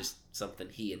was just something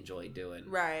he enjoyed doing.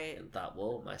 Right. And thought,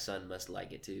 well, my son must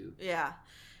like it too. Yeah.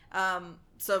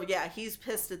 So yeah, he's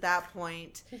pissed at that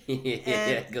point.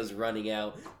 Yeah, goes running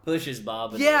out, pushes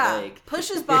Bob in the lake.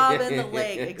 Pushes Bob in the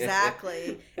lake,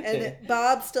 exactly. And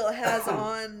Bob still has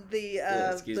on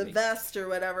the vest or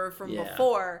whatever from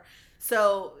before.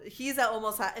 So he's at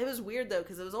almost. It was weird though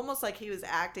because it was almost like he was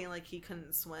acting like he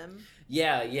couldn't swim.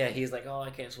 Yeah. He's like, oh,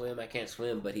 I can't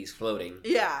swim, but he's floating.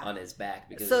 Yeah. On his back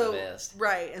because of the vest.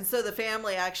 Right, and so the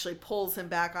family actually pulls him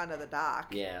back onto the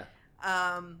dock. Yeah.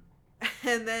 And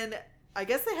then I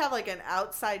guess they have like an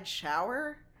outside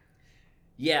shower.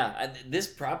 Yeah, this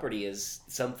property is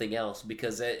something else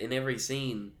because in every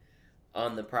scene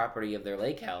on the property of their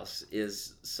lake house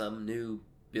is some new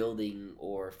building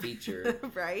or feature.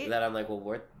 Right. That I'm like,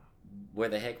 well, where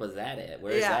the heck was that at?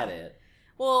 Where is that at?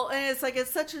 Well, and it's like,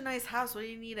 it's such a nice house. What do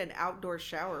you need an outdoor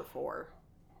shower for?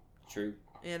 True.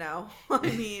 You know? I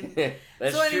mean...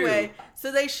 That's so anyway, true.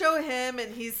 So they show him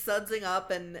and he's sudsing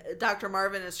up and Dr.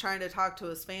 Marvin is trying to talk to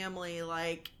his family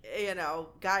like, you know,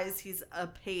 guys, he's a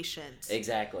patient.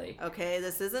 Exactly. Okay,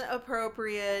 this isn't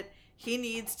appropriate. He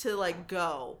needs to, like,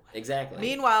 go. Exactly.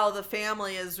 Meanwhile, the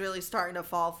family is really starting to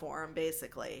fall for him,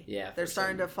 basically. Yeah. They're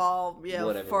starting to fall, you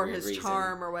know, for his reason.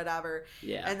 charm or whatever.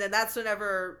 Yeah. And then that's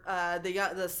whenever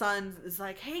the son is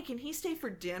like, hey, can he stay for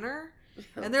dinner?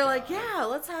 And they're like, yeah,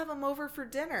 let's have him over for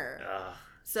dinner. Ugh.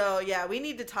 So, yeah, we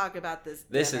need to talk about this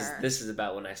dinner. This is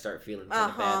about when I start feeling kind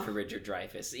of bad for Richard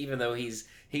Dreyfuss. Even though he's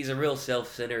a real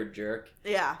self-centered jerk.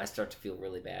 Yeah. I start to feel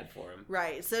really bad for him.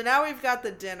 Right. So now we've got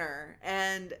the dinner,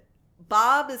 and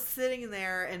Bob is sitting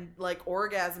there and like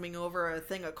orgasming over a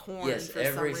thing of corn. Yes, for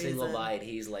every some single reason. bite,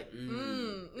 he's like,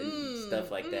 and stuff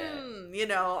like that. You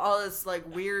know, all this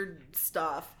like weird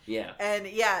stuff. Yeah. And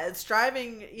yeah, it's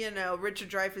driving, you know, Richard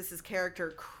Dreyfuss's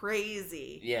character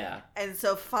crazy. Yeah. And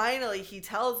so finally he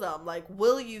tells them, like,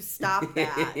 will you stop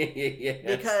that? Yes.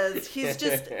 Because he's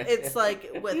just, it's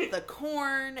like with the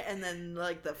corn and then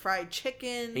like the fried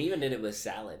chicken. He even did it with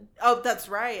salad. Oh, that's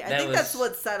right. I think that's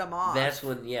what set him off. That's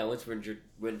when,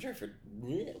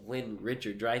 when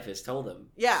Richard Dreyfuss told him,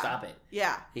 yeah, stop it.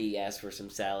 Yeah. He asked for some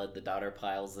salad. The daughter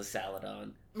piles the salad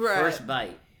on. Right. First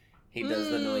bite, he does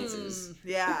the noises.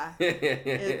 Yeah.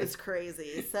 It was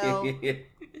crazy. So...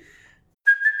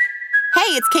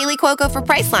 Hey, it's Kaylee Cuoco for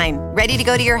Priceline. Ready to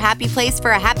go to your happy place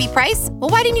for a happy price? Well,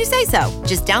 why didn't you say so?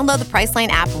 Just download the Priceline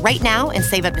app right now and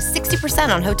save up to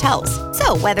 60% on hotels.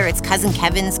 So whether it's Cousin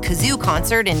Kevin's Kazoo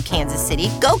Concert in Kansas City,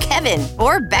 go Kevin,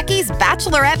 or Becky's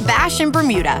Bachelorette Bash in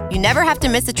Bermuda, you never have to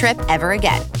miss a trip ever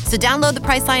again. So download the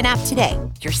Priceline app today.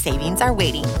 Your savings are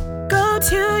waiting. Go to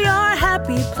your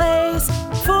happy place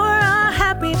for a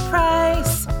happy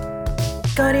price.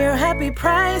 Go to your happy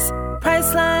price,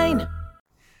 Priceline.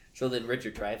 So then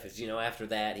Richard Dreyfuss, you know, after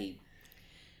that,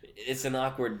 it's an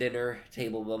awkward dinner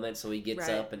table moment, so he gets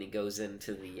up and he goes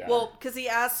into the... well, because he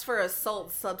asks for a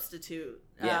salt substitute.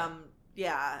 Yeah.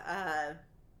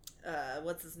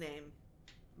 What's his name?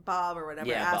 Bob or whatever.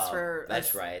 Yeah, asked Bob. for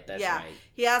That's right. Right.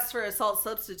 He asked for a salt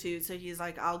substitute, so he's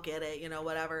like, I'll get it, you know,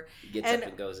 whatever. He gets up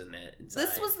and goes in there. Inside.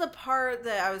 This was the part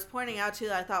that I was pointing out to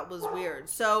that I thought was weird.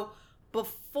 So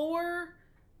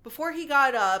before he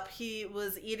got up, he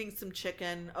was eating some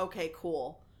chicken. Okay,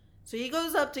 cool. So he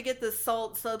goes up to get the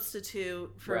salt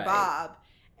substitute for Bob,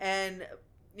 and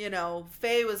you know,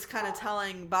 Faye was kind of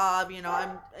telling Bob,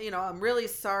 I'm really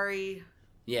sorry.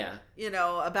 Yeah. You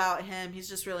know, about him. He's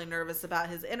just really nervous about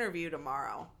his interview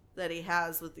tomorrow that he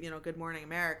has with, Good Morning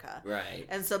America. Right.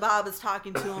 And so Bob is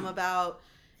talking to him about,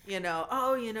 you're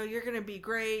going to be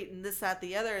great and this, that,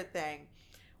 the other thing.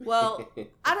 Well,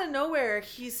 out of nowhere,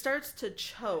 he starts to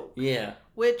choke. Yeah.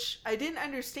 Which I didn't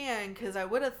understand because I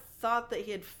would have thought that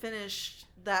he had finished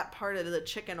that part of the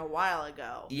chicken a while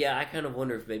ago. Yeah, I kind of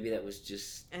wonder if maybe that was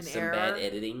just some bad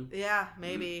editing. Yeah,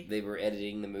 maybe. They were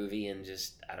editing the movie and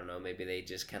just, I don't know, maybe they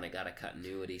just kind of got a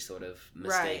continuity sort of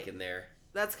mistake in there.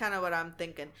 That's kind of what I'm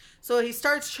thinking. So he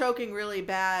starts choking really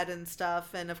bad and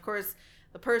stuff, and of course,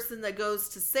 the person that goes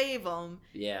to save him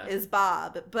is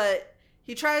Bob. But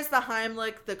he tries the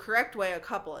Heimlich the correct way a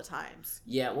couple of times.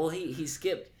 Yeah, well, he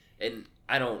skipped, and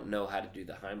I don't know how to do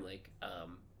the Heimlich,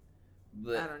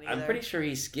 but I don't either. I'm pretty sure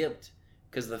he skipped,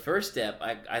 because the first step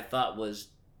I thought was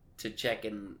to check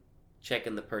in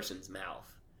the person's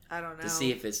mouth. I don't know. To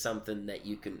see if it's something that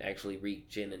you can actually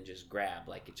reach in and just grab,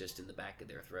 like it's just in the back of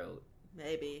their throat.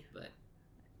 Maybe. But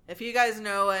if you guys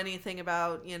know anything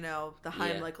about, the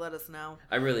Heimlich, let us know.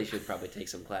 I really should probably take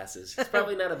some classes. It's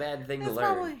probably not a bad thing to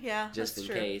learn. Probably, yeah. Just in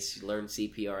case you learn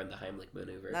CPR and the Heimlich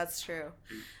maneuver. That's true.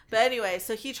 But anyway,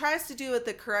 so he tries to do it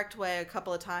the correct way a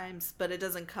couple of times, but it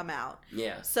doesn't come out.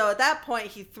 Yeah. So at that point,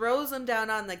 he throws him down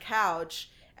on the couch,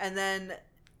 and then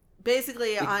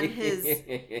basically on his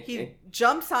he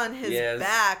jumps on his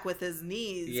back with his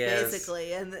knees,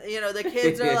 basically, and the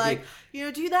kids are like,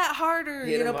 do that harder,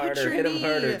 put your knee, hit him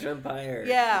harder, jump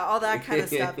higher, all that kind of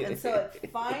stuff. And so it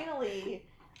finally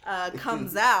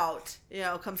comes out,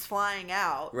 comes flying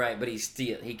out. Right, but he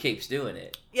keeps doing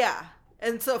it. Yeah.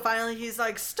 And so finally he's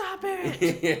like, stop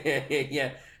it!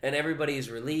 Yeah, and everybody's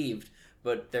relieved,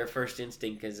 but their first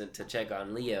instinct isn't to check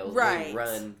on Leo. Right. They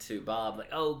run to Bob, like,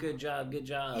 oh, good job.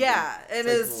 Yeah, and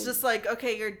it's like, just like,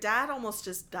 okay, your dad almost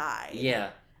just died. Yeah.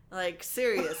 Like,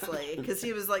 seriously, because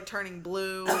he was, like, turning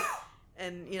blue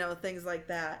and, things like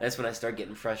that. That's when I start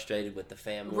getting frustrated with the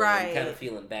family. Right. And kind of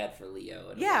feeling bad for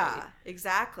Leo. Yeah,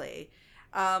 exactly.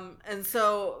 And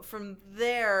so from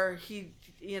there,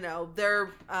 they're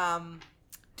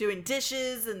doing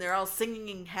dishes and they're all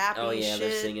singing happy shit. Oh, yeah,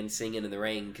 they're singing in the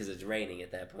rain because it's raining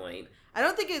at that point. I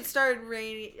don't think it started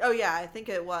raining. Oh, yeah, I think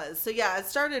it was. So, yeah, it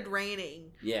started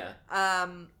raining. Yeah.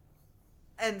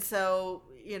 And so,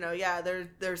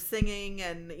 they're singing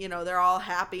and, they're all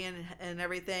happy and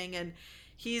everything. And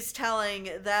he's telling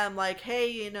them, like,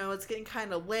 hey, it's getting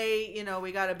kind of late.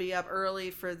 We got to be up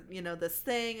early for, this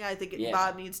thing. I think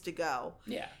Bob needs to go.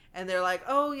 Yeah. And they're like,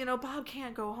 oh, Bob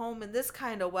can't go home in this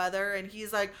kind of weather. And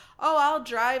he's like, oh, I'll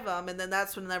drive him. And then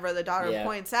that's whenever the daughter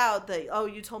points out that, oh,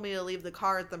 you told me to leave the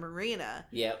car at the marina.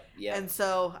 Yep. And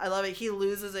so I love it. He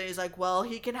loses it. He's like, well,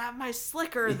 he can have my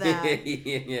slicker then.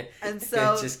 Yeah. And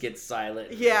so it just gets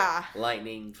silent. Yeah.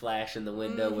 Lightning flash in the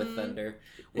window with thunder.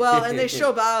 Well, and they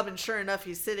show Bob, and sure enough,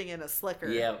 he's sitting in a slicker.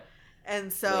 Yep.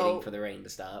 And so waiting for the rain to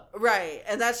stop. Right.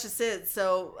 And that's just it.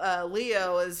 So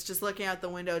Leo is just looking out the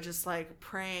window, just like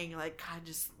praying, like, God,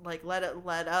 just like let it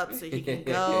let up so he can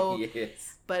go.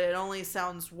 Yes. But it only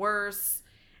sounds worse.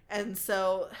 And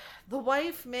so the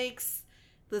wife makes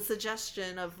the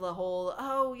suggestion of the whole,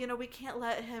 oh, we can't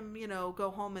let him, go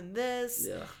home in this.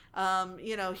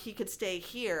 Yeah. He could stay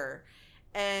here.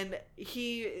 And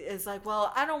he is like,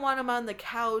 well, I don't want him on the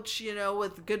couch,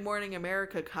 with Good Morning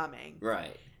America coming.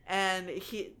 Right. And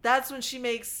that's when she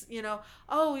makes,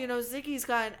 Ziggy's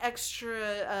got an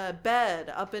extra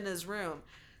bed up in his room.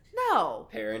 No.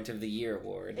 Parent of the Year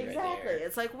award. Exactly. Right there.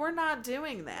 It's like, we're not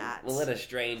doing that. We'll let a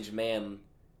strange man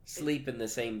sleep in the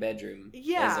same bedroom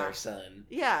as our son.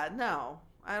 Yeah, no.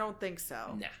 I don't think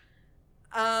so.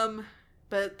 Nah.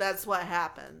 But that's what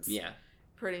happens. Yeah.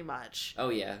 Pretty much. Oh,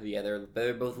 yeah. Yeah,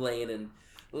 they're both laying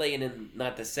in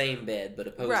not the same bed, but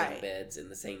opposing beds in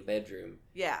the same bedroom.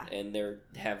 Yeah. And they're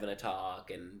having a talk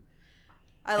and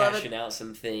I love hashing out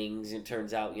some things. And it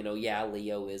turns out,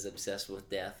 Leo is obsessed with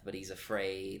death, but he's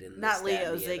afraid. And not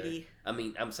Leo, Ziggy. I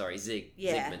mean, I'm sorry,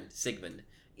 Sigmund.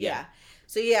 Yeah.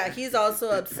 So, he's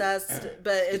also obsessed,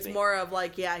 but it's more of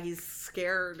like, he's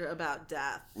scared about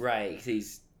death. Right.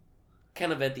 He's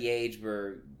kind of at the age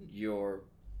where you're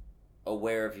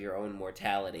aware of your own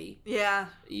mortality. Yeah.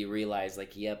 You realize,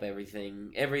 like, yep,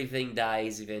 everything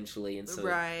dies eventually, and so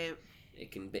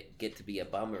it can get to be a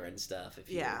bummer and stuff if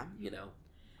you,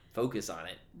 focus on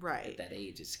it. Right. At that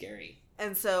age, it's scary.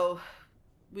 And so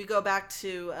we go back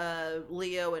to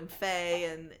Leo and Faye,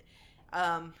 and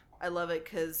I love it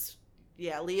because,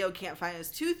 Leo can't find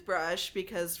his toothbrush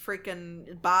because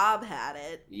freaking Bob had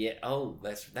it. Yeah. Oh,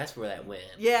 that's where that went.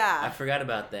 Yeah. I forgot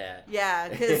about that. Yeah,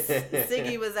 because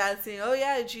Ziggy was asking, oh,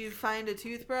 yeah, did you find a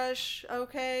toothbrush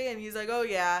okay? And he's like, oh,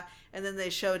 yeah. And then they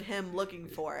showed him looking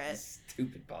for it.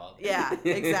 Stupid Bob. Yeah,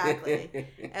 exactly.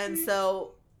 And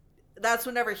so that's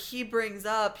whenever he brings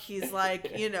up, he's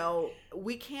like,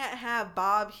 we can't have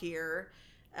Bob here.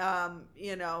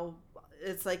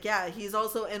 It's like, he's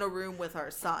also in a room with our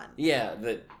son. Yeah,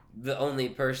 the only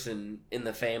person in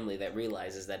the family that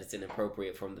realizes that it's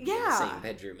inappropriate for him to be in the same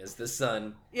bedroom as the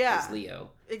son is Leo.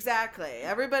 Exactly.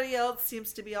 Everybody else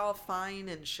seems to be all fine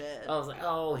and shit. I was like,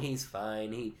 oh, he's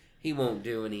fine. He won't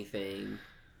do anything.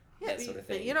 Yeah, that sort of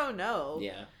thing. But you don't know.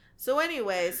 Yeah. So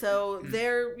anyway,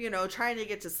 they're, trying to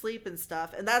get to sleep and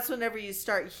stuff. And that's whenever you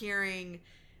start hearing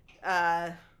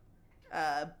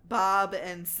Bob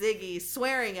and Ziggy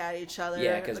swearing at each other.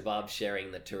 Yeah, because Bob's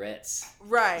sharing the Tourette's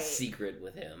secret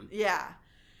with him. Yeah.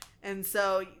 And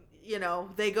so,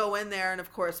 they go in there and,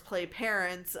 of course, play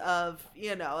parents of,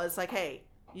 it's like, hey,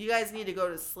 you guys need to go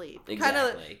to sleep.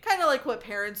 Exactly. Kind of like what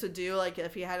parents would do, like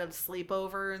if you had a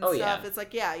sleepover and stuff. Yeah. It's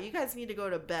like, you guys need to go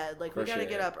to bed. Like, we got to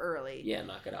get up early. Yeah,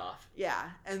 knock it off. Yeah.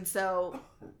 And so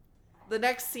the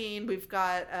next scene, we've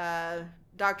got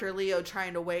Dr. Leo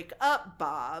trying to wake up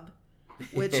Bob.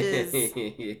 Which is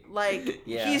like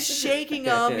he's shaking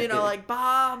him, like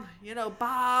Bob,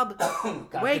 Bob,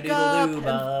 wake up.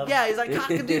 Bob. And, he's like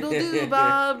cock-a-doodle-doo,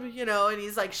 Bob, and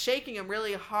he's like shaking him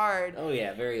really hard. Oh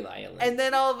yeah, very violent. And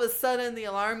then all of a sudden the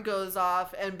alarm goes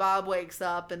off and Bob wakes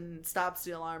up and stops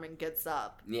the alarm and gets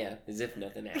up. Yeah, as if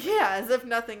nothing happened. Yeah, as if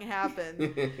nothing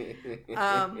happened.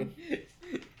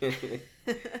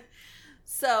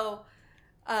 So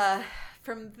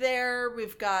from there,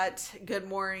 we've got Good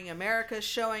Morning America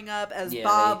showing up as Yeah,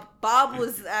 Bob. Bob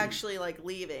was actually like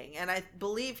leaving, and I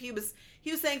believe he was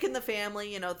thanking the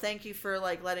family. Thank you for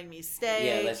like letting me stay.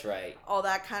 Yeah, that's right. All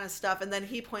that kind of stuff, and then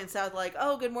he points out like,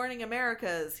 oh, Good Morning America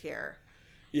is here.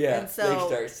 Yeah, and so they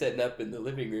start setting up in the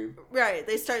living room. Right,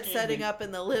 they start setting up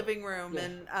in the living room, Yeah.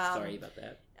 and Sorry about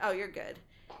that. Oh, you're good.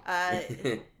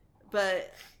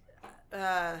 But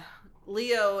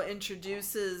Leo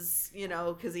introduces,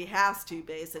 because he has to,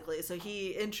 basically. So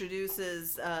he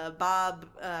introduces Bob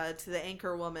to the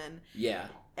anchor woman. Yeah,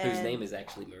 whose name is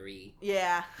actually Marie.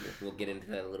 Yeah. We'll get into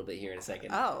that a little bit here in a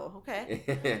second. Oh,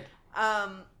 okay.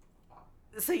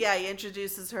 So yeah, he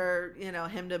introduces her,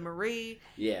 him to Marie.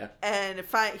 Yeah. And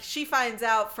she finds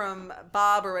out from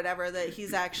Bob or whatever that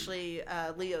he's actually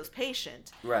Leo's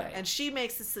patient. Right. And she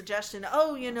makes the suggestion,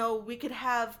 we could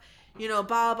have,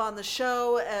 Bob on the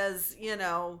show as,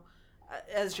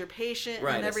 as your patient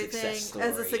and everything.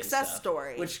 As a success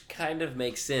story. Which kind of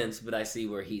makes sense, but I see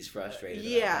where he's frustrated.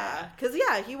 Yeah. Because,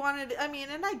 he wanted,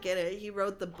 and I get it. He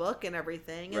wrote the book and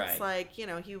everything. It's like,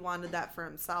 he wanted that for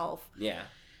himself. Yeah.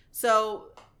 So,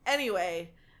 anyway,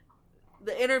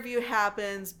 the interview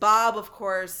happens. Bob, of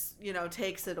course,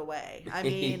 takes it away. I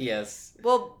mean, yes.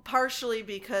 Well, partially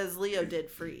because Leo did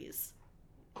freeze.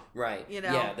 Right.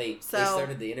 Yeah, they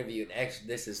started the interview, and actually,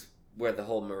 this is where the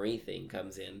whole Marie thing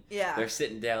comes in. Yeah. They're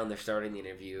sitting down, they're starting the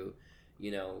interview.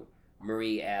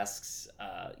 Marie asks,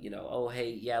 oh,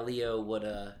 hey, yeah, Leo,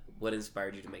 what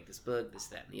inspired you to make this book, this,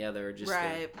 that, and the other? Just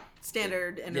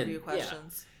standard interview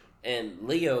questions. Yeah. And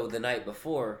Leo, the night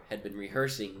before, had been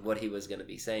rehearsing what he was going to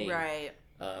be saying. Right.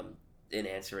 In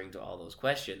answering to all those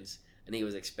questions. And he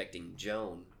was expecting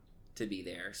Joan to be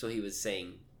there. So he was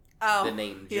saying the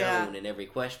name Joan in every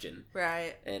question.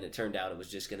 Right. And it turned out it was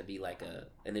just going to be like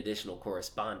an additional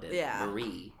correspondent,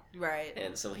 Marie. Right.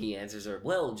 And so he answers her,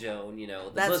 well, Joan,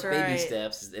 the That's book right. Baby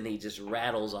Steps. And he just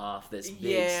rattles off this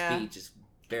big speech. It's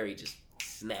very just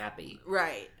snappy.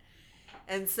 Right.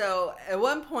 And so, at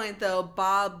one point, though,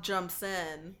 Bob jumps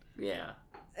in. Yeah.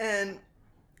 And,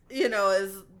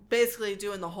 is basically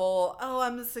doing the whole,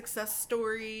 I'm a success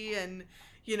story, and,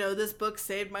 this book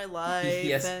saved my life,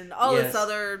 Yes. and all this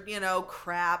other,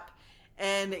 crap.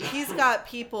 And he's got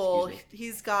people,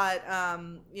 he's got,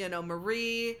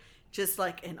 Marie just,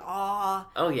 like, in awe.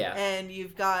 Oh, yeah. And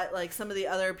you've got, like, some of the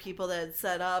other people that had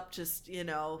set up just,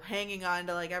 hanging on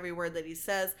to, like, every word that he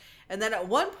says. And then at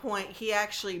one point, he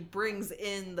actually brings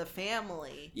in the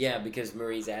family. Yeah, because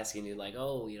Marie's asking you, like,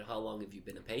 how long have you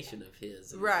been a patient of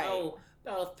his? And, right.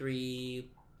 About 3-4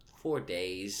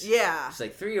 days. Yeah. It's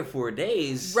like 3 or 4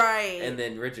 days. Right. And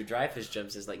then Richard Dreyfuss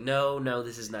jumps in, is like, no,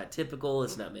 this is not typical.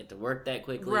 It's not meant to work that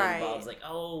quickly. Right. And Bob's like,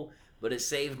 but it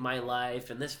saved my life,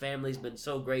 and this family's been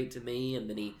so great to me. And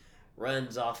then he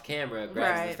runs off camera,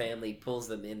 grabs the family, pulls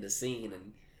them into scene,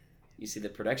 and you see the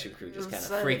production crew just kind of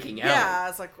freaking out. Yeah,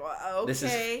 it's like, okay. This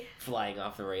is flying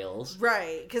off the rails.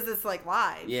 Right, because it's like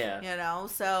live. Yeah.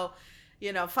 So,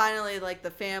 finally, like, the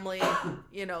family,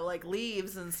 like,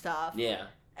 leaves and stuff. Yeah.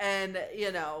 And,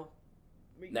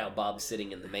 Now Bob's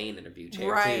sitting in the main interview chair,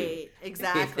 too. Right,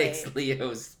 exactly. He takes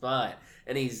Leo's spot,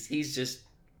 and he's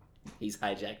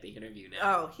hijacked the interview now.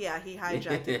 Oh, yeah, he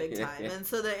hijacked it big time. And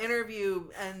so the interview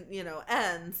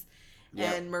ends.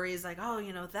 Yep. And Marie's like,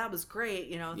 that was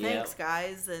great. Thanks,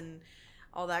 guys. And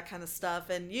all that kind of stuff.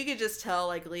 And you could just tell,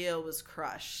 like, Leo was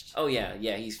crushed. Oh, yeah.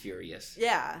 Yeah, he's furious.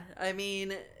 Yeah. I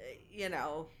mean,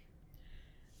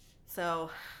 So,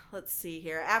 let's see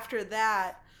here. After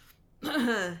that,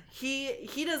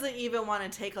 he doesn't even want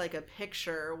to take, like, a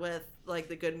picture with, like,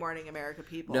 the Good Morning America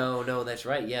people. No, that's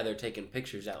right. Yeah, they're taking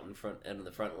pictures out on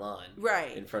the front lawn.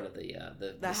 Right. In front of the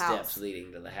house. steps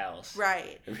leading to the house.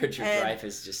 Right. And Richard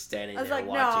Dreyfuss just standing there like,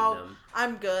 watching them.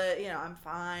 I'm good. I'm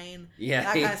fine. Yeah.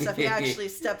 That kind of stuff. He actually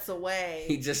steps away.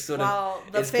 He just sort of...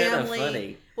 it's family, kind of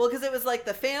funny. Well, because it was like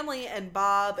the family and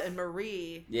Bob and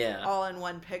Marie all in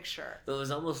one picture. So it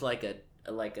was almost like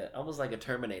almost like a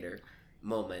Terminator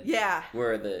moment. Yeah.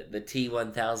 Where the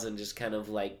T-1000 just kind of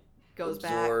like goes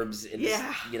absorbs back.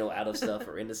 Into, out of stuff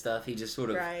or into stuff. He just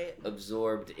sort of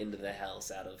absorbed into the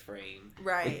house out of frame.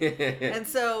 Right. And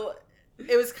so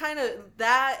it was kind of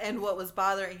that, and what was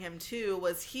bothering him too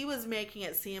was he was making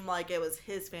it seem like it was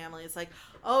his family. It's like,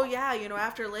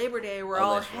 after Labor Day we're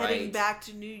all heading back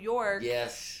to New York.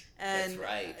 Yes. And that's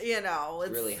right.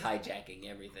 It's really hijacking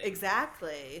everything.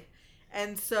 Exactly.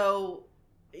 And so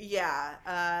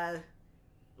Leo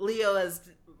has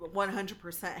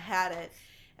 100% had it.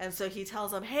 And so he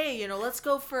tells him, hey, let's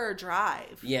go for a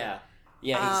drive. Yeah.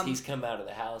 Yeah, he's come out of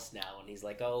the house now, and he's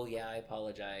like, oh, yeah, I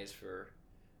apologize for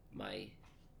my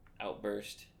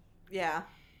outburst. Yeah.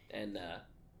 And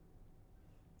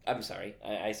I'm sorry,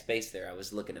 I spaced there. I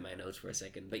was looking at my notes for a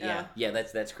second, but Yeah.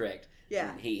 that's correct.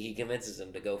 Yeah. He convinces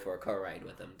him to go for a car ride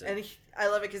with him. And I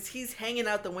love it because he's hanging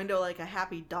out the window like a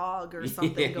happy dog or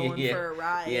something going Yeah. for a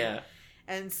ride. Yeah.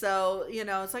 And so,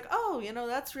 it's like, oh,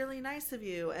 that's really nice of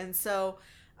you. And so,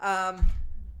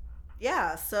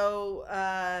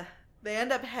 they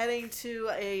end up heading to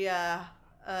a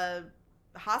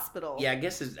hospital. Yeah, I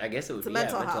guess it would It's a be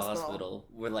mental a mental hospital. hospital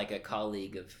where like a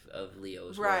colleague of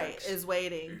Leo's Right, works. is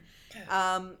waiting.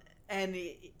 And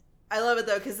I love it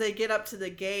though because they get up to the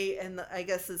gate and I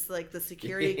guess it's like the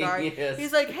security guard. Yes.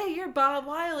 He's like, "Hey, you're Bob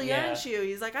Wiley, Yeah. aren't you?"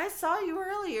 He's like, "I saw you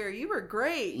earlier. You were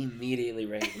great." Immediately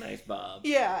recognized Bob.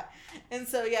 Yeah. And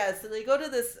so so they go to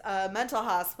this mental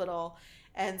hospital,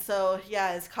 and so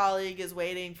his colleague is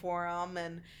waiting for him,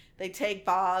 and they take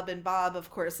Bob, and Bob of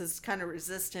course is kind of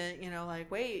resistant, like,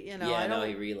 wait, I don't.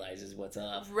 He realizes what's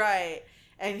up. Right.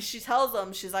 And she tells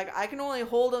him, she's like, I can only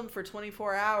hold him for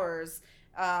 24 hours,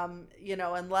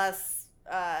 unless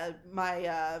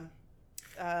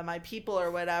my people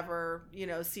or whatever,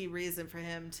 see reason for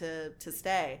him to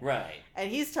stay. Right.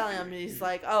 And he's telling him, he's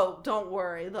like, oh, don't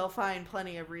worry, they'll find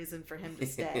plenty of reason for him to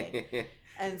stay.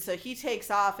 And so he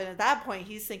takes off, and at that point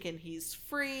he's thinking he's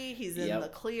free, he's in the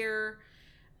clear.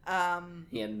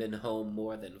 He hadn't been home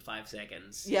more than 5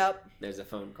 seconds. Yep. There's a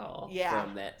phone call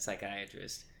from that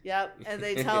psychiatrist. Yep. And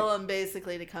they tell him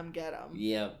basically to come get him.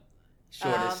 Yep.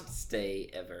 Shortest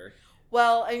stay ever.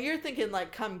 Well, and you're thinking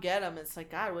like, come get him. It's like,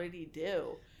 God, what did he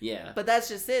do? Yeah. But that's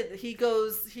just it. He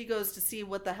goes to see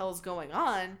what the hell's going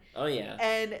on. Oh yeah.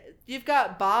 And you've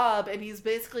got Bob, and he's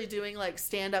basically doing like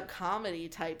stand-up comedy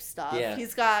type stuff. Yeah.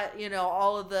 He's got,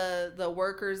 all of the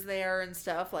workers there and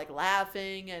stuff, like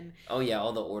laughing and Oh yeah,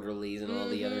 all the orderlies and all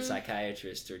the other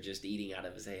psychiatrists are just eating out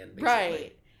of his hand, basically.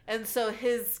 Right. And so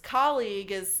his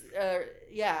colleague is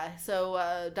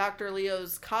Dr.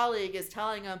 Leo's colleague is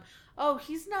telling him, oh,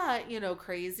 he's not,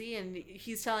 crazy. And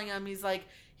he's telling him, he's like,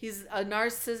 he's a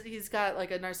narcissist. He's got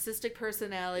like a narcissistic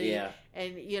personality. Yeah.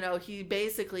 And, he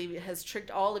basically has tricked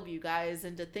all of you guys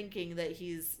into thinking that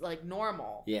he's like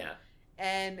normal. Yeah.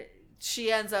 And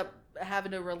she ends up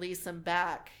having to release him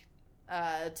back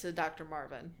to Dr.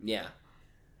 Marvin. Yeah.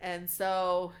 And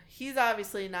so he's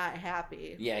obviously not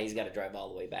happy. Yeah, he's got to drive all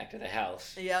the way back to the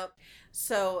house. Yep.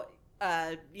 So,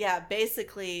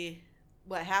 basically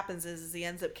what happens is he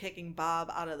ends up kicking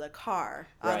Bob out of the car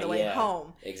on the way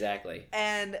home. Exactly.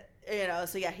 And,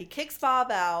 he kicks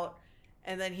Bob out,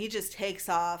 and then he just takes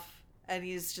off, and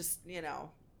he's just,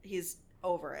 he's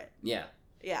over it. Yeah.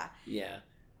 Yeah. Yeah.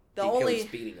 He goes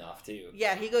speeding off, too.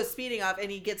 Yeah, he goes speeding off, and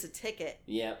he gets a ticket.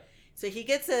 Yep. So he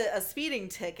gets a speeding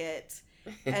ticket,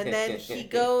 and then he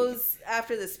goes,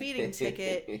 after the speeding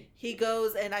ticket, he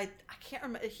goes, and I can't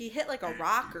remember, he hit like a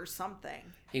rock or something.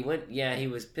 He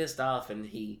was pissed off, and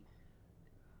he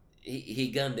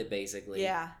gunned it, basically.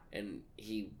 Yeah. And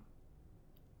he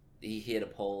hit a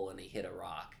pole, and he hit a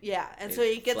rock. Yeah, and so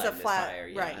he gets a flat, tire,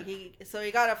 yeah. right,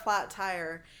 he got a flat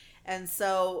tire, and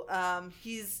so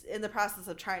he's in the process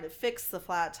of trying to fix the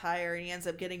flat tire, and he ends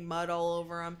up getting mud all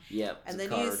over him. Yep, and the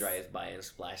then car drives by and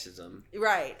splashes him.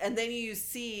 Right, and then you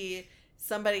see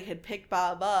somebody had picked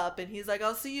Bob up, and he's like,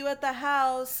 I'll see you at the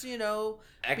house,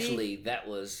 Actually, that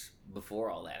was before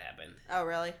all that happened. Oh,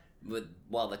 really?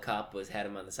 While the cop had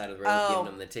him on the side of the road, giving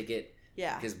him the ticket.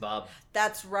 Yeah. Because Bob...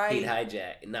 That's right. He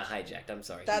hitchhiked.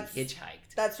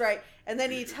 That's right. And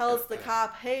then he tells the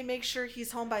cop, hey, make sure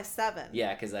he's home by 7.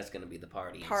 Yeah, because that's going to be the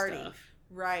party and stuff.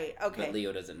 Right, okay. But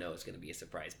Leo doesn't know it's going to be a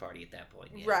surprise party at that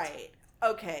point yet. Right,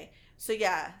 okay. So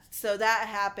that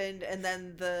happened, and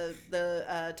then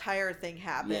the tire thing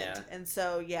happened. Yeah. And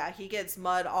so, he gets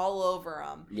mud all over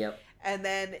him. Yep. And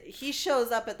then he shows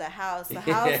up at the house. The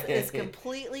house is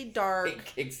completely dark.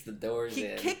 He kicks the doors in.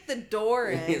 He kicked the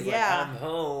door in. He's like, I'm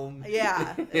home.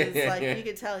 Yeah. It's like, you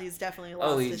can tell he's definitely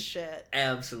lost his shit.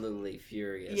 Absolutely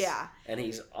furious. Yeah. And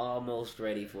he's almost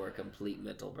ready for a complete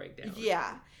mental breakdown.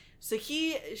 Yeah. So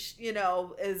he,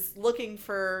 is looking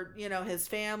for, his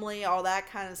family, all that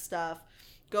kind of stuff.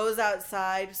 Goes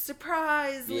outside,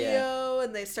 surprise, Leo,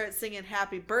 and they start singing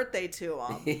happy birthday to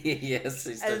him. Yes,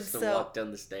 he starts to walk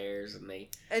down the stairs,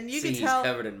 and you can tell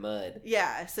he's covered in mud.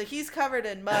 Yeah, so he's covered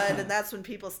in mud, and that's when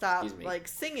people stop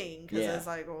singing, because it's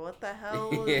like, well, what the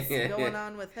hell is going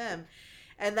on with him?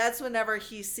 And that's whenever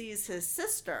he sees his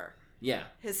sister. Yeah.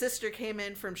 His sister came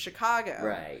in from Chicago.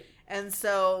 Right. And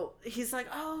so he's like,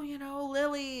 oh,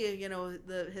 Lily,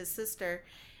 his sister.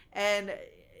 And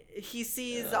he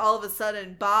sees all of a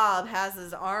sudden Bob has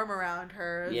his arm around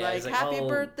her. Like, happy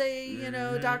birthday,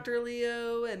 Dr.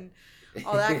 Leo, and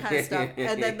all that kind of stuff.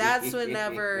 And then that's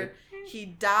whenever he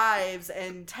dives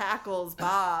and tackles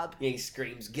Bob. He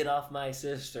screams, "Get off my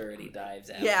sister!" and he dives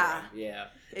after Yeah. him. Yeah.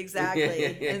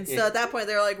 Exactly. And so at that point,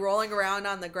 they're like rolling around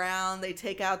on the ground. They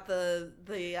take out the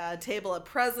table of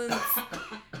presents.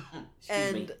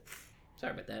 Excuse me.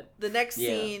 Sorry about that. The next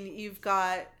scene, you've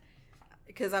got,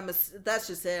 because that's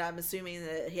just it. I'm assuming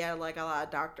that he had like a lot of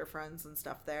doctor friends and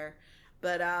stuff there.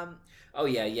 But oh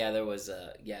yeah, there was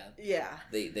yeah.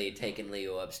 They had taken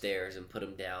Leo upstairs and put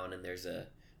him down, and there's a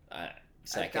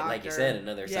doctor. like you said,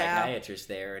 another psychiatrist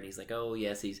there, and he's like, oh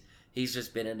yes, he's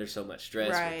just been under so much stress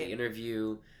with the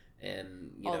interview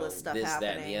and all this stuff that, and the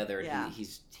happening. other. Yeah.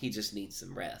 He just needs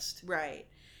some rest. Right.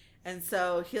 And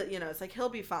so it's like he'll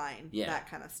be fine. Yeah. That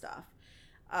kind of stuff.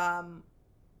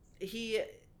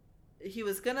 He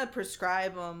was gonna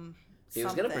prescribe him. He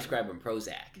was gonna prescribe him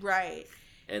Prozac. Right.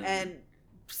 And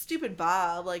stupid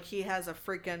Bob, like he has a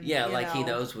freaking he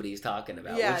knows what he's talking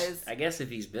about. Yeah, which I guess if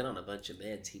he's been on a bunch of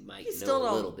meds, he might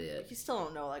know a little bit. You still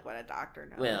don't know like what a doctor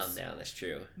knows. Well, no, that's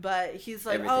true. But he's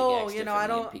like, Everything I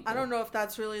don't know if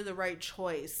that's really the right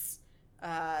choice.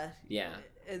 Yeah.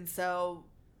 And so,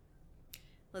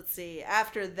 let's see.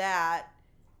 After that,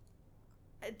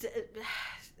 did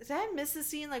I miss a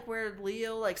scene like where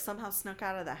Leo like somehow snuck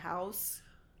out of the house?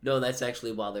 No, that's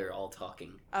actually while they're all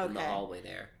talking in the hallway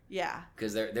there. Yeah.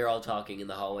 Because they're all talking in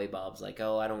the hallway. Bob's like,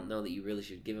 oh, I don't know that you really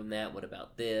should give him that. What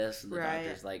about this? And the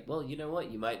doctor's like, well, you know what?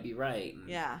 You might be right.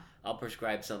 And I'll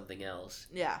prescribe something else.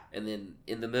 Yeah. And then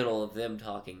in the middle of them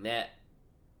talking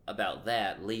about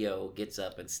that, Leo gets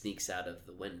up and sneaks out of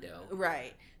the window.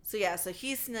 Right. So so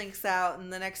he sneaks out,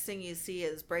 and the next thing you see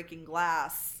is breaking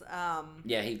glass.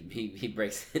 He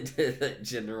breaks into the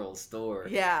general store.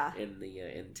 Yeah.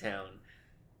 In town.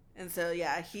 And so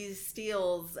he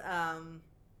steals.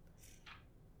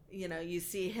 You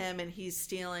see him, and he's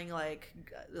stealing like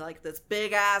this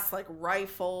big ass like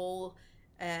rifle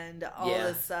and all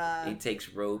this. He takes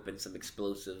rope and some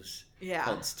explosives. Yeah.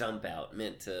 Called Stump Out,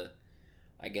 meant to,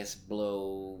 I guess,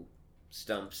 blow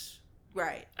stumps.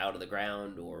 Right. Out of the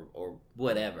ground or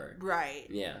whatever. Right.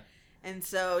 Yeah. And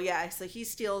so so he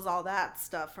steals all that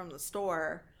stuff from the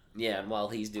store. Yeah, and while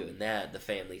he's doing that, the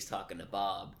family's talking to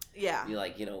Bob. Yeah. You're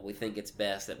like, we think it's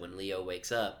best that when Leo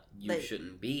wakes up, you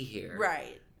shouldn't be here.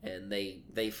 Right. And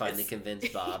they finally convince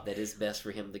Bob that it's best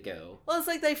for him to go. Well, it's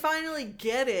like they finally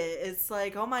get it. It's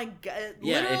like, oh my God. It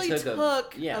literally took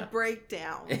a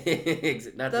breakdown.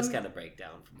 Not this kind of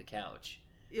breakdown from the couch.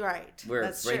 Right.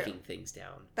 We're breaking things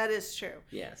down. That is true.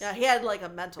 Yes. Yeah, he had like a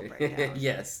mental breakdown.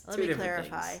 Yes. Let me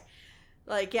clarify. Things.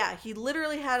 Like, he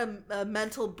literally had a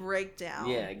mental breakdown.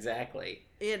 Yeah, exactly.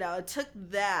 It took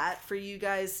that for you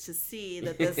guys to see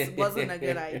that this wasn't a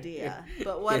good idea.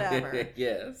 But whatever.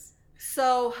 Yes.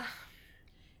 So,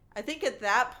 I think at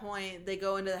that point, they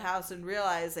go into the house and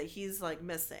realize that he's, like,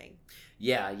 missing.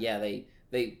 Yeah,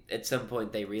 they at some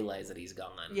point, they realize that he's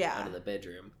gone out of the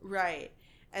bedroom. Right.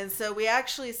 And so we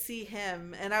actually see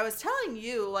him, and I was telling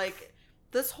you, like,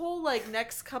 this whole, like,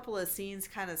 next couple of scenes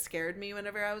kind of scared me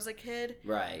whenever I was a kid.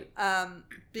 Right.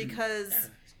 Because,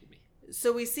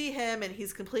 so we see him, and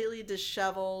he's completely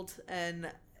disheveled, and,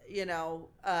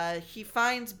 he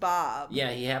finds Bob.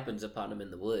 Yeah, he happens upon him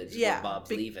in the woods when Bob's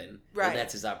leaving. Right. And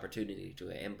that's his opportunity to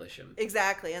ambush him.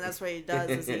 Exactly, and that's what he does,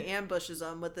 is he ambushes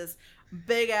him with this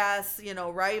big-ass,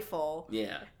 rifle.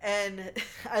 Yeah. And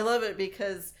I love it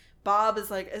because Bob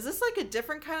is like, is this like a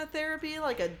different kind of therapy?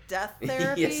 Like a death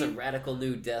therapy? Yes, a radical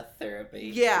new death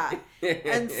therapy. Yeah.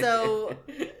 And so,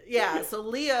 so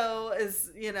Leo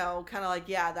is, kind of like,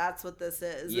 that's what this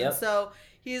is. Yep. And so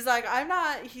he's like, I'm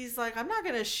not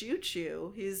going to shoot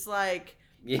you. He's like,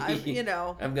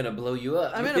 I'm going to blow you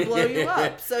up. I'm going to blow you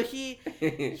up. So he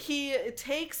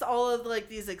takes all of like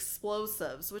these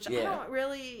explosives, which I don't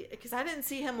really, because I didn't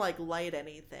see him like light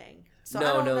anything. So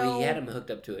no, he had him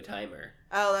hooked up to a timer.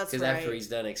 Oh, that's right. Because after he's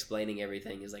done explaining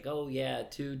everything, he's like, oh yeah,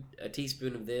 a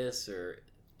teaspoon of this or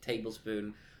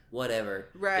tablespoon, whatever,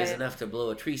 is enough to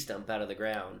blow a tree stump out of the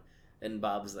ground. And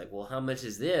Bob's like, well, how much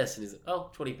is this? And he's like,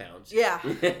 oh, 20 pounds. Yeah. So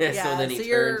then he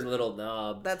turns a little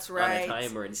knob on a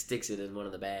timer and sticks it in one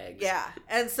of the bags. Yeah.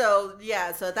 And so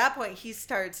at that point, he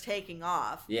starts taking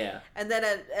off. Yeah. And then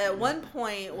at one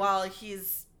point, while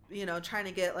he's, trying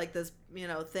to get like this,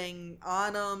 thing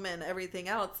on him and everything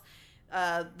else,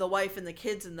 the wife and the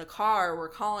kids in the car were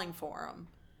calling for him.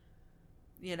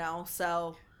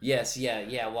 So. Yes,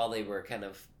 yeah, while they were kind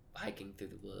of hiking through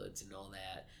the woods and all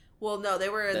that. Well, no, they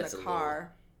were in the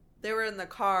car. They were in the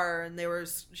car, and they were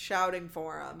shouting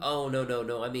for him. Oh,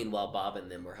 no. I mean, while Bob and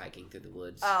them were hiking through the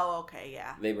woods. Oh, okay,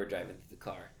 yeah. They were driving through the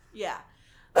car. Yeah.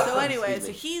 So anyway,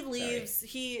 so he leaves. Sorry.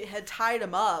 He had tied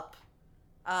him up,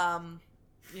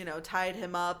 tied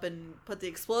him up and put the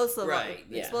explosives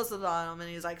on him, and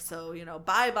he's like, so,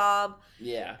 bye, Bob.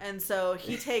 Yeah. And so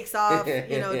he takes off,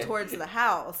 towards the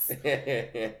house.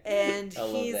 And I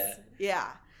love that. Yeah.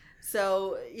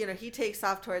 So, he takes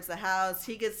off towards the house.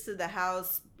 He gets to the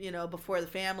house, before the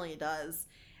family does.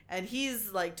 And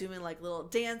he's like doing like little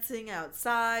dancing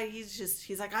outside.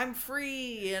 He's like, I'm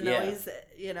free. He's,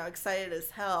 excited as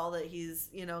hell that he's,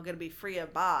 going to be free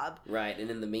of Bob. Right.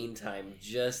 And in the meantime,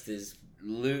 just as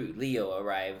Leo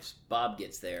arrives, Bob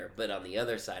gets there. But on the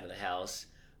other side of the house,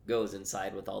 goes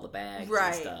inside with all the bags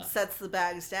and stuff. Sets the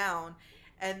bags down.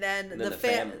 And then the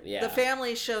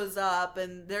family shows up,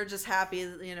 and they're just happy,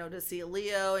 to see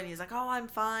Leo. And he's like, oh, I'm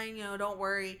fine, don't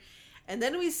worry. And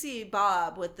then we see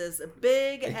Bob with this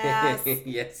big ass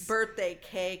birthday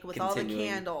cake with all the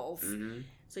candles. Mm-hmm.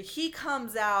 So he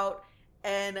comes out,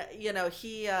 and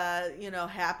he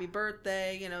happy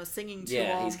birthday, singing to him.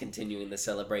 Yeah, he's continuing the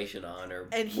celebration on or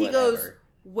and he whatever. Goes,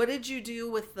 what did you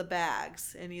do with the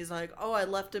bags? And he's like, oh, I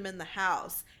left them in the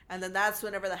house. And then that's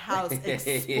whenever the house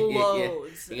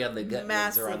explodes. You have the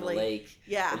Gutmans are on the lake.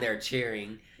 Yeah. And they're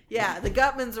cheering. Yeah, the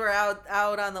Gutmans were out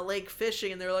on the lake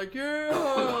fishing, and they're like,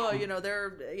 yeah,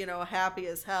 they're, happy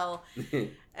as hell.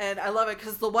 And I love it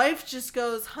because the wife just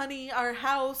goes, honey, our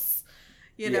house,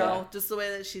 just the way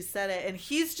that she said it. And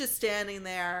he's just standing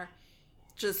there,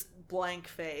 just blank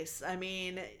face. I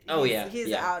mean,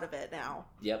 he's out of it now.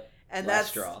 Yep. And Last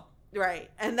straw. Right.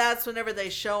 And that's whenever they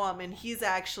show him, and he's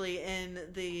actually in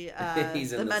the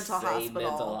he's in the mental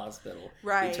hospital.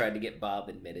 Right. He tried to get Bob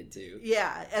admitted to.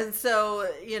 Yeah. And so,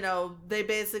 they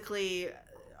basically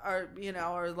are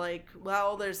like,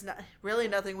 well, there's really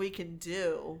nothing we can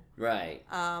do. Right.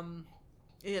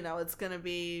 It's going to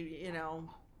be,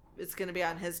 it's going to be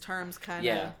on his terms kind of.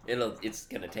 Yeah. It's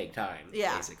going to take time,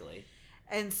 basically.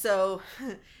 And so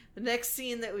the next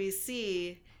scene that we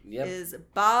see is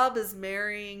Bob is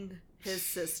marrying his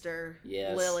sister,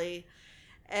 Lily.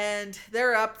 And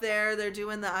they're up there, they're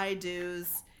doing the I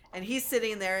do's, and he's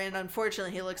sitting there, and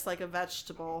unfortunately he looks like a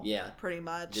vegetable. Yeah. Pretty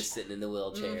much. Just sitting in the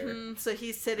wheelchair. Mm-hmm. So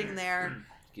he's sitting there.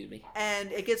 Excuse me.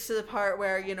 And it gets to the part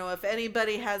where, if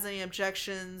anybody has any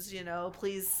objections,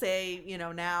 please say,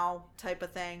 now type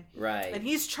of thing. Right. And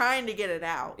he's trying to get it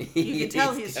out. You can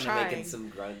tell he's trying. Making some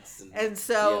grunts. And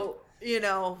so,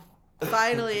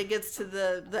 finally it gets to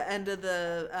the end of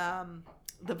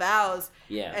the vows.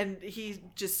 Yeah. And he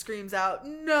just screams out,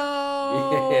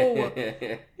 no!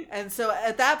 And so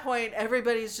at that point,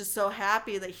 everybody's just so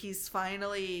happy that he's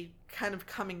finally kind of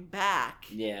coming back.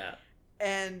 Yeah.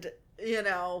 And,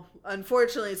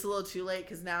 unfortunately it's a little too late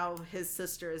because now his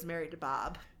sister is married to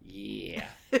Bob. Yeah.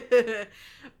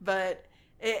 But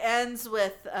it ends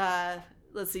with,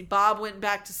 let's see, Bob went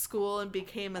back to school and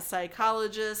became a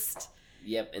psychologist.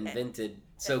 Yep,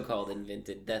 so-called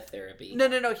invented death therapy.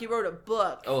 No, he wrote a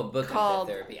book. Oh, a book called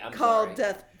death therapy. Called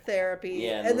Death Therapy.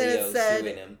 Yeah, and then Leo's it said,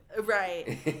 suing him.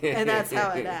 Right, and that's how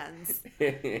it ends.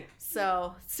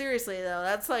 So, seriously, though,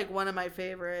 that's like one of my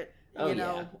favorite,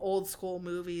 old school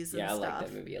movies and stuff. Yeah, I like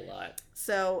that movie a lot.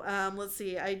 So, let's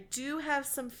see. I do have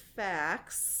some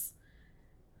facts.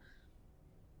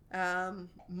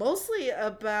 Mostly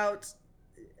about...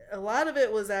 A lot of it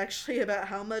was actually about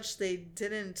how much they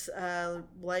didn't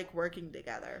like working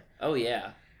together. Oh,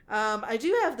 yeah. I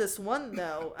do have this one,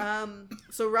 though.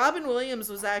 So Robin Williams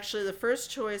was actually the first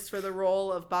choice for the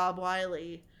role of Bob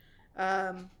Wiley.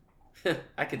 I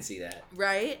can see that.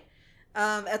 Right?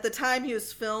 At the time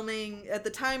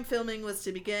filming was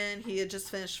to begin, he had just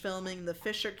finished filming The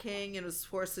Fisher King and was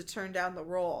forced to turn down the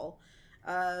role.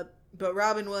 But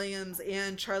Robin Williams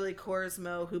and Charlie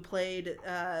Korsmo, who played...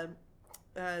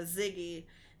 Ziggy,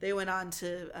 they went on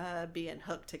to be in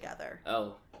Hook together.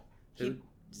 Oh,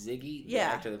 Ziggy? Yeah,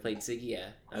 the actor that played Ziggy. Yeah,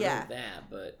 I know that,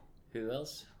 but who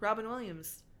else? Robin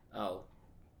Williams. Oh,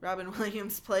 Robin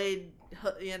Williams played,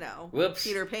 Whoops.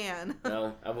 Peter Pan.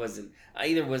 No, I wasn't. I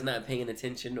either was not paying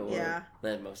attention or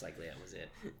most likely that was it.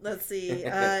 Let's see.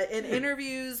 In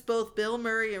interviews, both Bill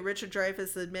Murray and Richard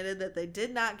Dreyfuss admitted that they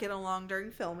did not get along during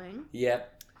filming.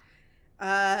 Yep.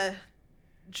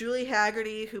 Julie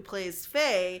Haggerty, who plays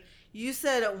Faye, you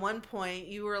said at one point,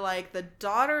 you were like, the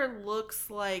daughter looks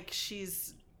like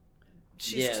she's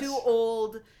too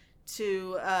old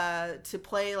to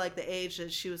play like the age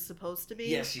that she was supposed to be.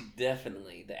 Yeah,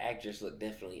 the actress looked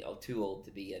definitely too old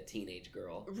to be a teenage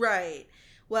girl. Right.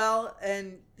 Well,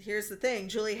 and here's the thing.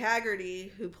 Julie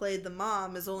Haggerty, who played the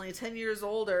mom, is only 10 years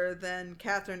older than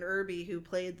Catherine Irby, who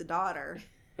played the daughter.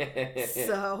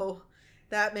 So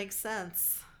that makes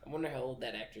sense. I wonder how old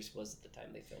that actress was at the time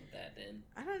they filmed that then.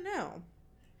 I don't know.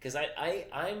 Because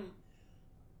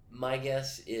my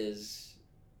guess is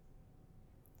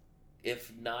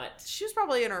if not She was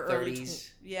probably in her 30s, early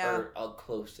yeah, or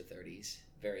close to 30s,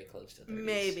 very close to 30s,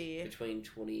 maybe between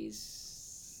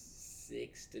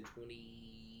 26 to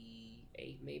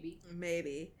 28,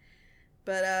 maybe.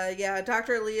 But yeah,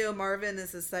 Dr. Leo Marvin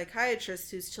is a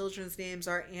psychiatrist whose children's names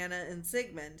are Anna and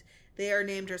Sigmund. They are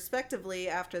named respectively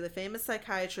after the famous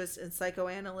psychiatrist and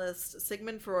psychoanalyst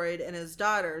Sigmund Freud and his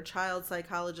daughter, child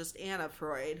psychologist Anna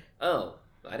Freud. Oh,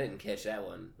 I didn't catch that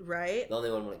one. Right? The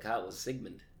only one I caught was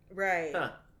Sigmund. Right.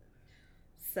 Huh.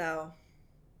 So,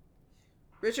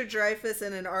 Richard Dreyfuss,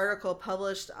 in an article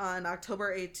published on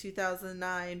October 8,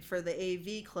 2009 for the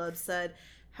AV Club, said,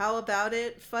 "How about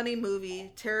it? Funny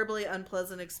movie, terribly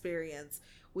unpleasant experience.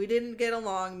 We didn't get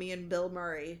along, me and Bill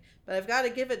Murray, but I've got to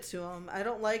give it to him. I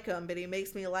don't like him, but he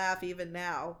makes me laugh even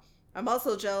now. I'm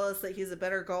also jealous that he's a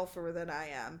better golfer than I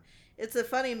am. It's a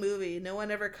funny movie. No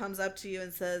one ever comes up to you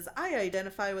and says, I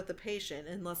identify with the patient,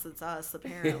 unless it's us,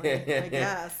 apparently, I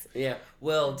guess." Yeah,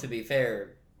 well, to be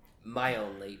fair, my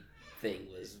only thing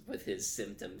was with his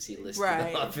symptoms he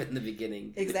listed off in the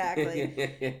beginning.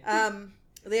 Exactly.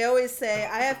 They always say,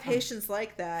 I have patients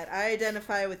like that. I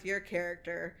identify with your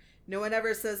character. No one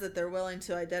ever says that they're willing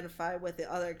to identify with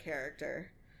the other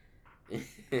character. Now,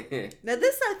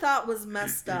 this I thought was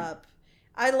messed up.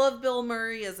 I love Bill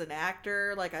Murray as an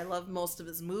actor. Like, I love most of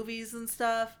his movies and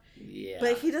stuff. Yeah.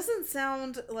 But he doesn't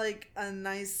sound like a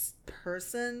nice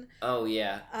person. Oh,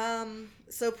 yeah.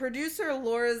 So producer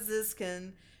Laura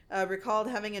Ziskin recalled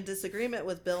having a disagreement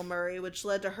with Bill Murray, which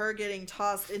led to her getting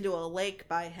tossed into a lake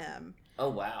by him. Oh,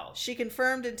 wow. She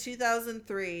confirmed in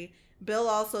 2003, Bill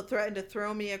also threatened to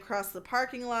throw me across the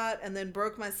parking lot and then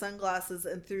broke my sunglasses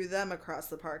and threw them across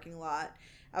the parking lot.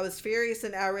 I was furious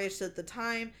and outraged at the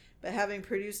time, but having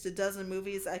produced a dozen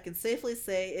movies, I can safely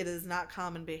say it is not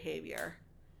common behavior.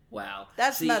 Wow.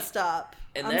 That's messed up.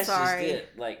 And I'm that's sorry. just it.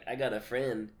 Like, I got a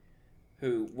friend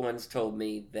who once told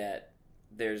me that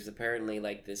there's apparently,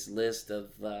 like, this list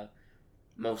of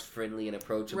most friendly and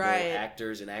approachable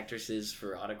actors and actresses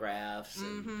for autographs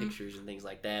and pictures and things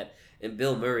like that. And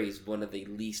Bill Murray's one of the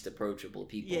least approachable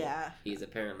people. Yeah. He's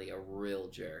apparently a real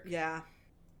jerk. Yeah.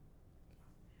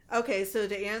 Okay, so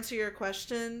to answer your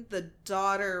question, the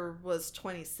daughter was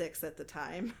 26 at the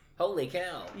time. Holy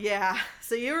cow. Yeah,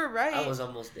 so you were right. I was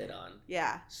almost dead on.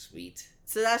 Yeah. Sweet.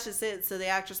 So that's just it. So the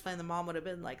actress playing the mom would have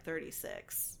been like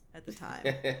 36 at the time.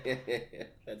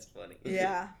 That's funny.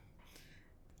 Yeah.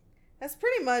 That's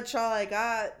pretty much all I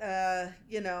got,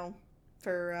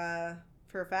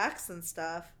 for facts and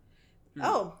stuff.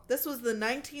 Oh, this was the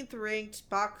 19th ranked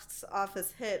box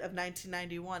office hit of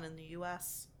 1991 in the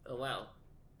U.S. Oh, wow.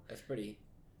 That's pretty...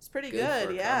 It's pretty good,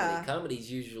 for yeah. Comedy.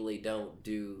 Comedies usually don't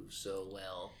do so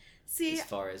well. See, as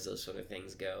far as those sort of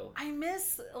things go. I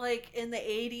miss, like, in the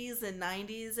 80s and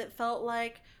 90s, it felt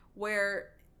like,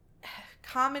 where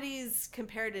comedies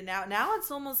compared to now it's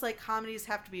almost like comedies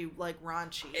have to be, like,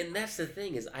 raunchy. And that's the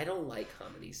thing, is I don't like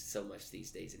comedies so much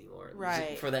these days anymore.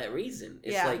 Right. For that reason.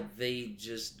 It's like they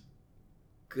just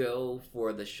go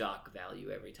for the shock value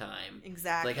every time.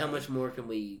 Exactly. Like, how much more can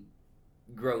we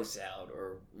gross out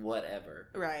or whatever?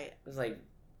 Right. It's like,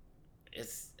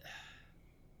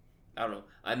 I don't know.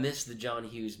 I miss the John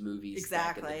Hughes movies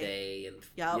back in the day, and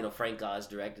Frank Oz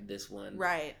directed this one,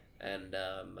 right? And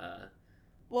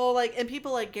well, like, and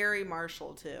people like Gary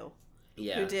Marshall too,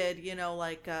 yeah, who did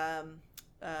League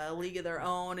of Their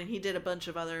Own, and he did a bunch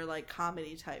of other like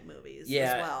comedy type movies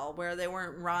as well, where they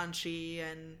weren't raunchy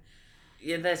and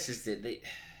that's just it.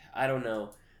 I don't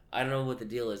know what the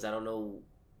deal is. I don't know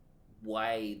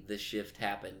why the shift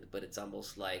happened, but it's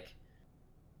almost like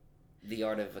the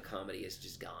art of a comedy is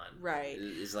just gone. Right.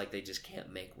 It's like they just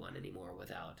can't make one anymore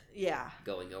without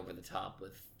going over the top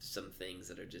with some things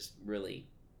that are just really...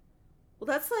 Well,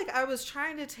 that's like, I was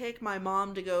trying to take my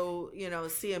mom to go,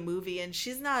 see a movie, and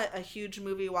she's not a huge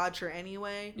movie watcher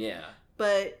anyway. Yeah.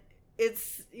 But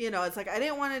it's, it's like, I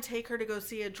didn't want to take her to go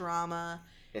see a drama.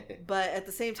 But at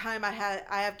the same time, I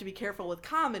have to be careful with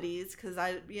comedies, because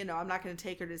I'm not going to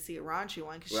take her to see a raunchy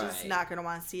one, because she's not going to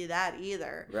want to see that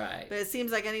either. Right. But it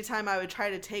seems like anytime I would try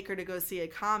to take her to go see a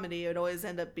comedy, it would always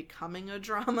end up becoming a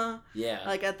drama. Yeah.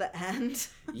 Like at the end.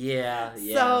 Yeah.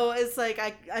 So it's like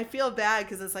I feel bad,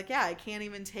 because it's like, I can't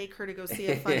even take her to go see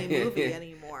a funny movie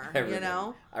anymore. I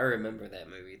remember that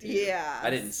movie too. Yeah. I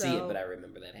didn't see it, but I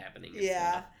remember that happening.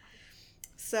 Yeah.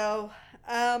 So,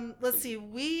 let's see.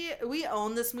 We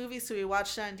own this movie, so we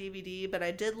watched it on DVD, but I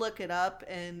did look it up,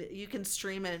 and you can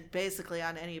stream it basically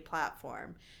on any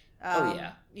platform.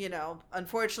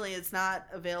 Unfortunately, it's not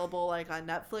available like on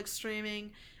Netflix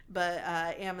streaming, but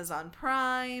Amazon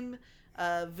Prime,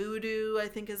 Vudu, I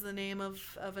think is the name of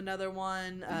another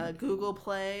one, Google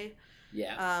Play.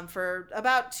 Yeah. For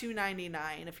about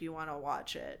 $2.99 if you want to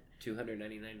watch it.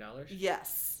 $299?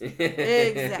 Yes,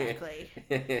 exactly.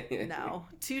 No,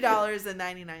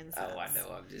 $2.99. Oh, I know.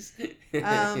 I'm just.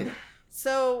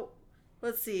 So,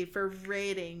 let's see for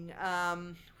rating.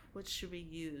 What should we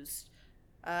use?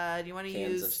 Do you want to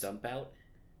use Cans of Stump Out?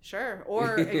 Sure,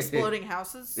 or Exploding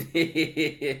Houses.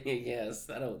 Yes,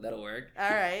 that'll work. All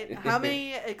right, how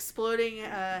many exploding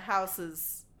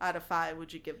houses out of 5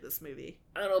 would you give this movie?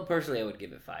 I don't know. Personally, I would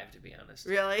give it 5, to be honest.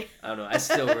 Really? I don't know. I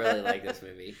still really like this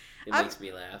movie. It makes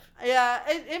me laugh. Yeah,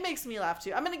 it makes me laugh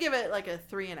too. I'm gonna give it like a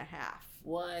 3.5.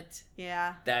 What?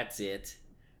 Yeah. That's it.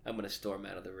 I'm gonna storm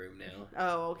out of the room now.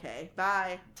 Oh, okay.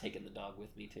 Bye. I'm taking the dog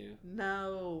with me too.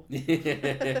 No.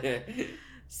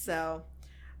 So,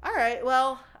 all right.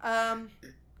 Well,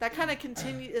 that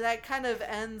kind of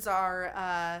ends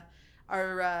our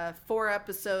 4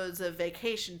 episodes of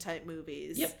vacation type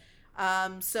movies. Yep.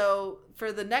 So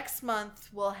for the next month,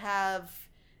 we'll have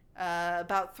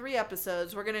about 3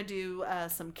 episodes. We're gonna do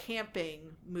some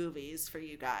camping movies for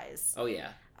you guys. Oh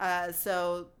yeah.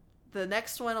 So the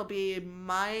next one will be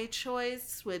my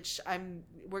choice, which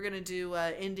we're gonna do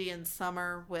Indian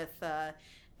Summer with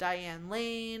Diane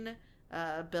Lane,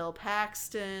 Bill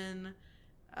Paxton,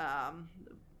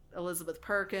 Elizabeth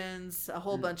Perkins, a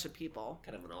whole bunch of people.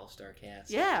 Kind of an all-star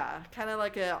cast. Yeah, kind of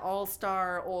like an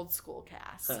all-star old school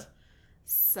cast. Huh.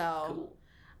 So, Cool.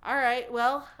 All right.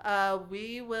 Well,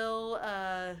 we will,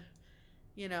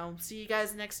 see you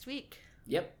guys next week.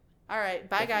 Yep. All right.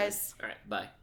 Bye, Definitely. guys. All right. Bye.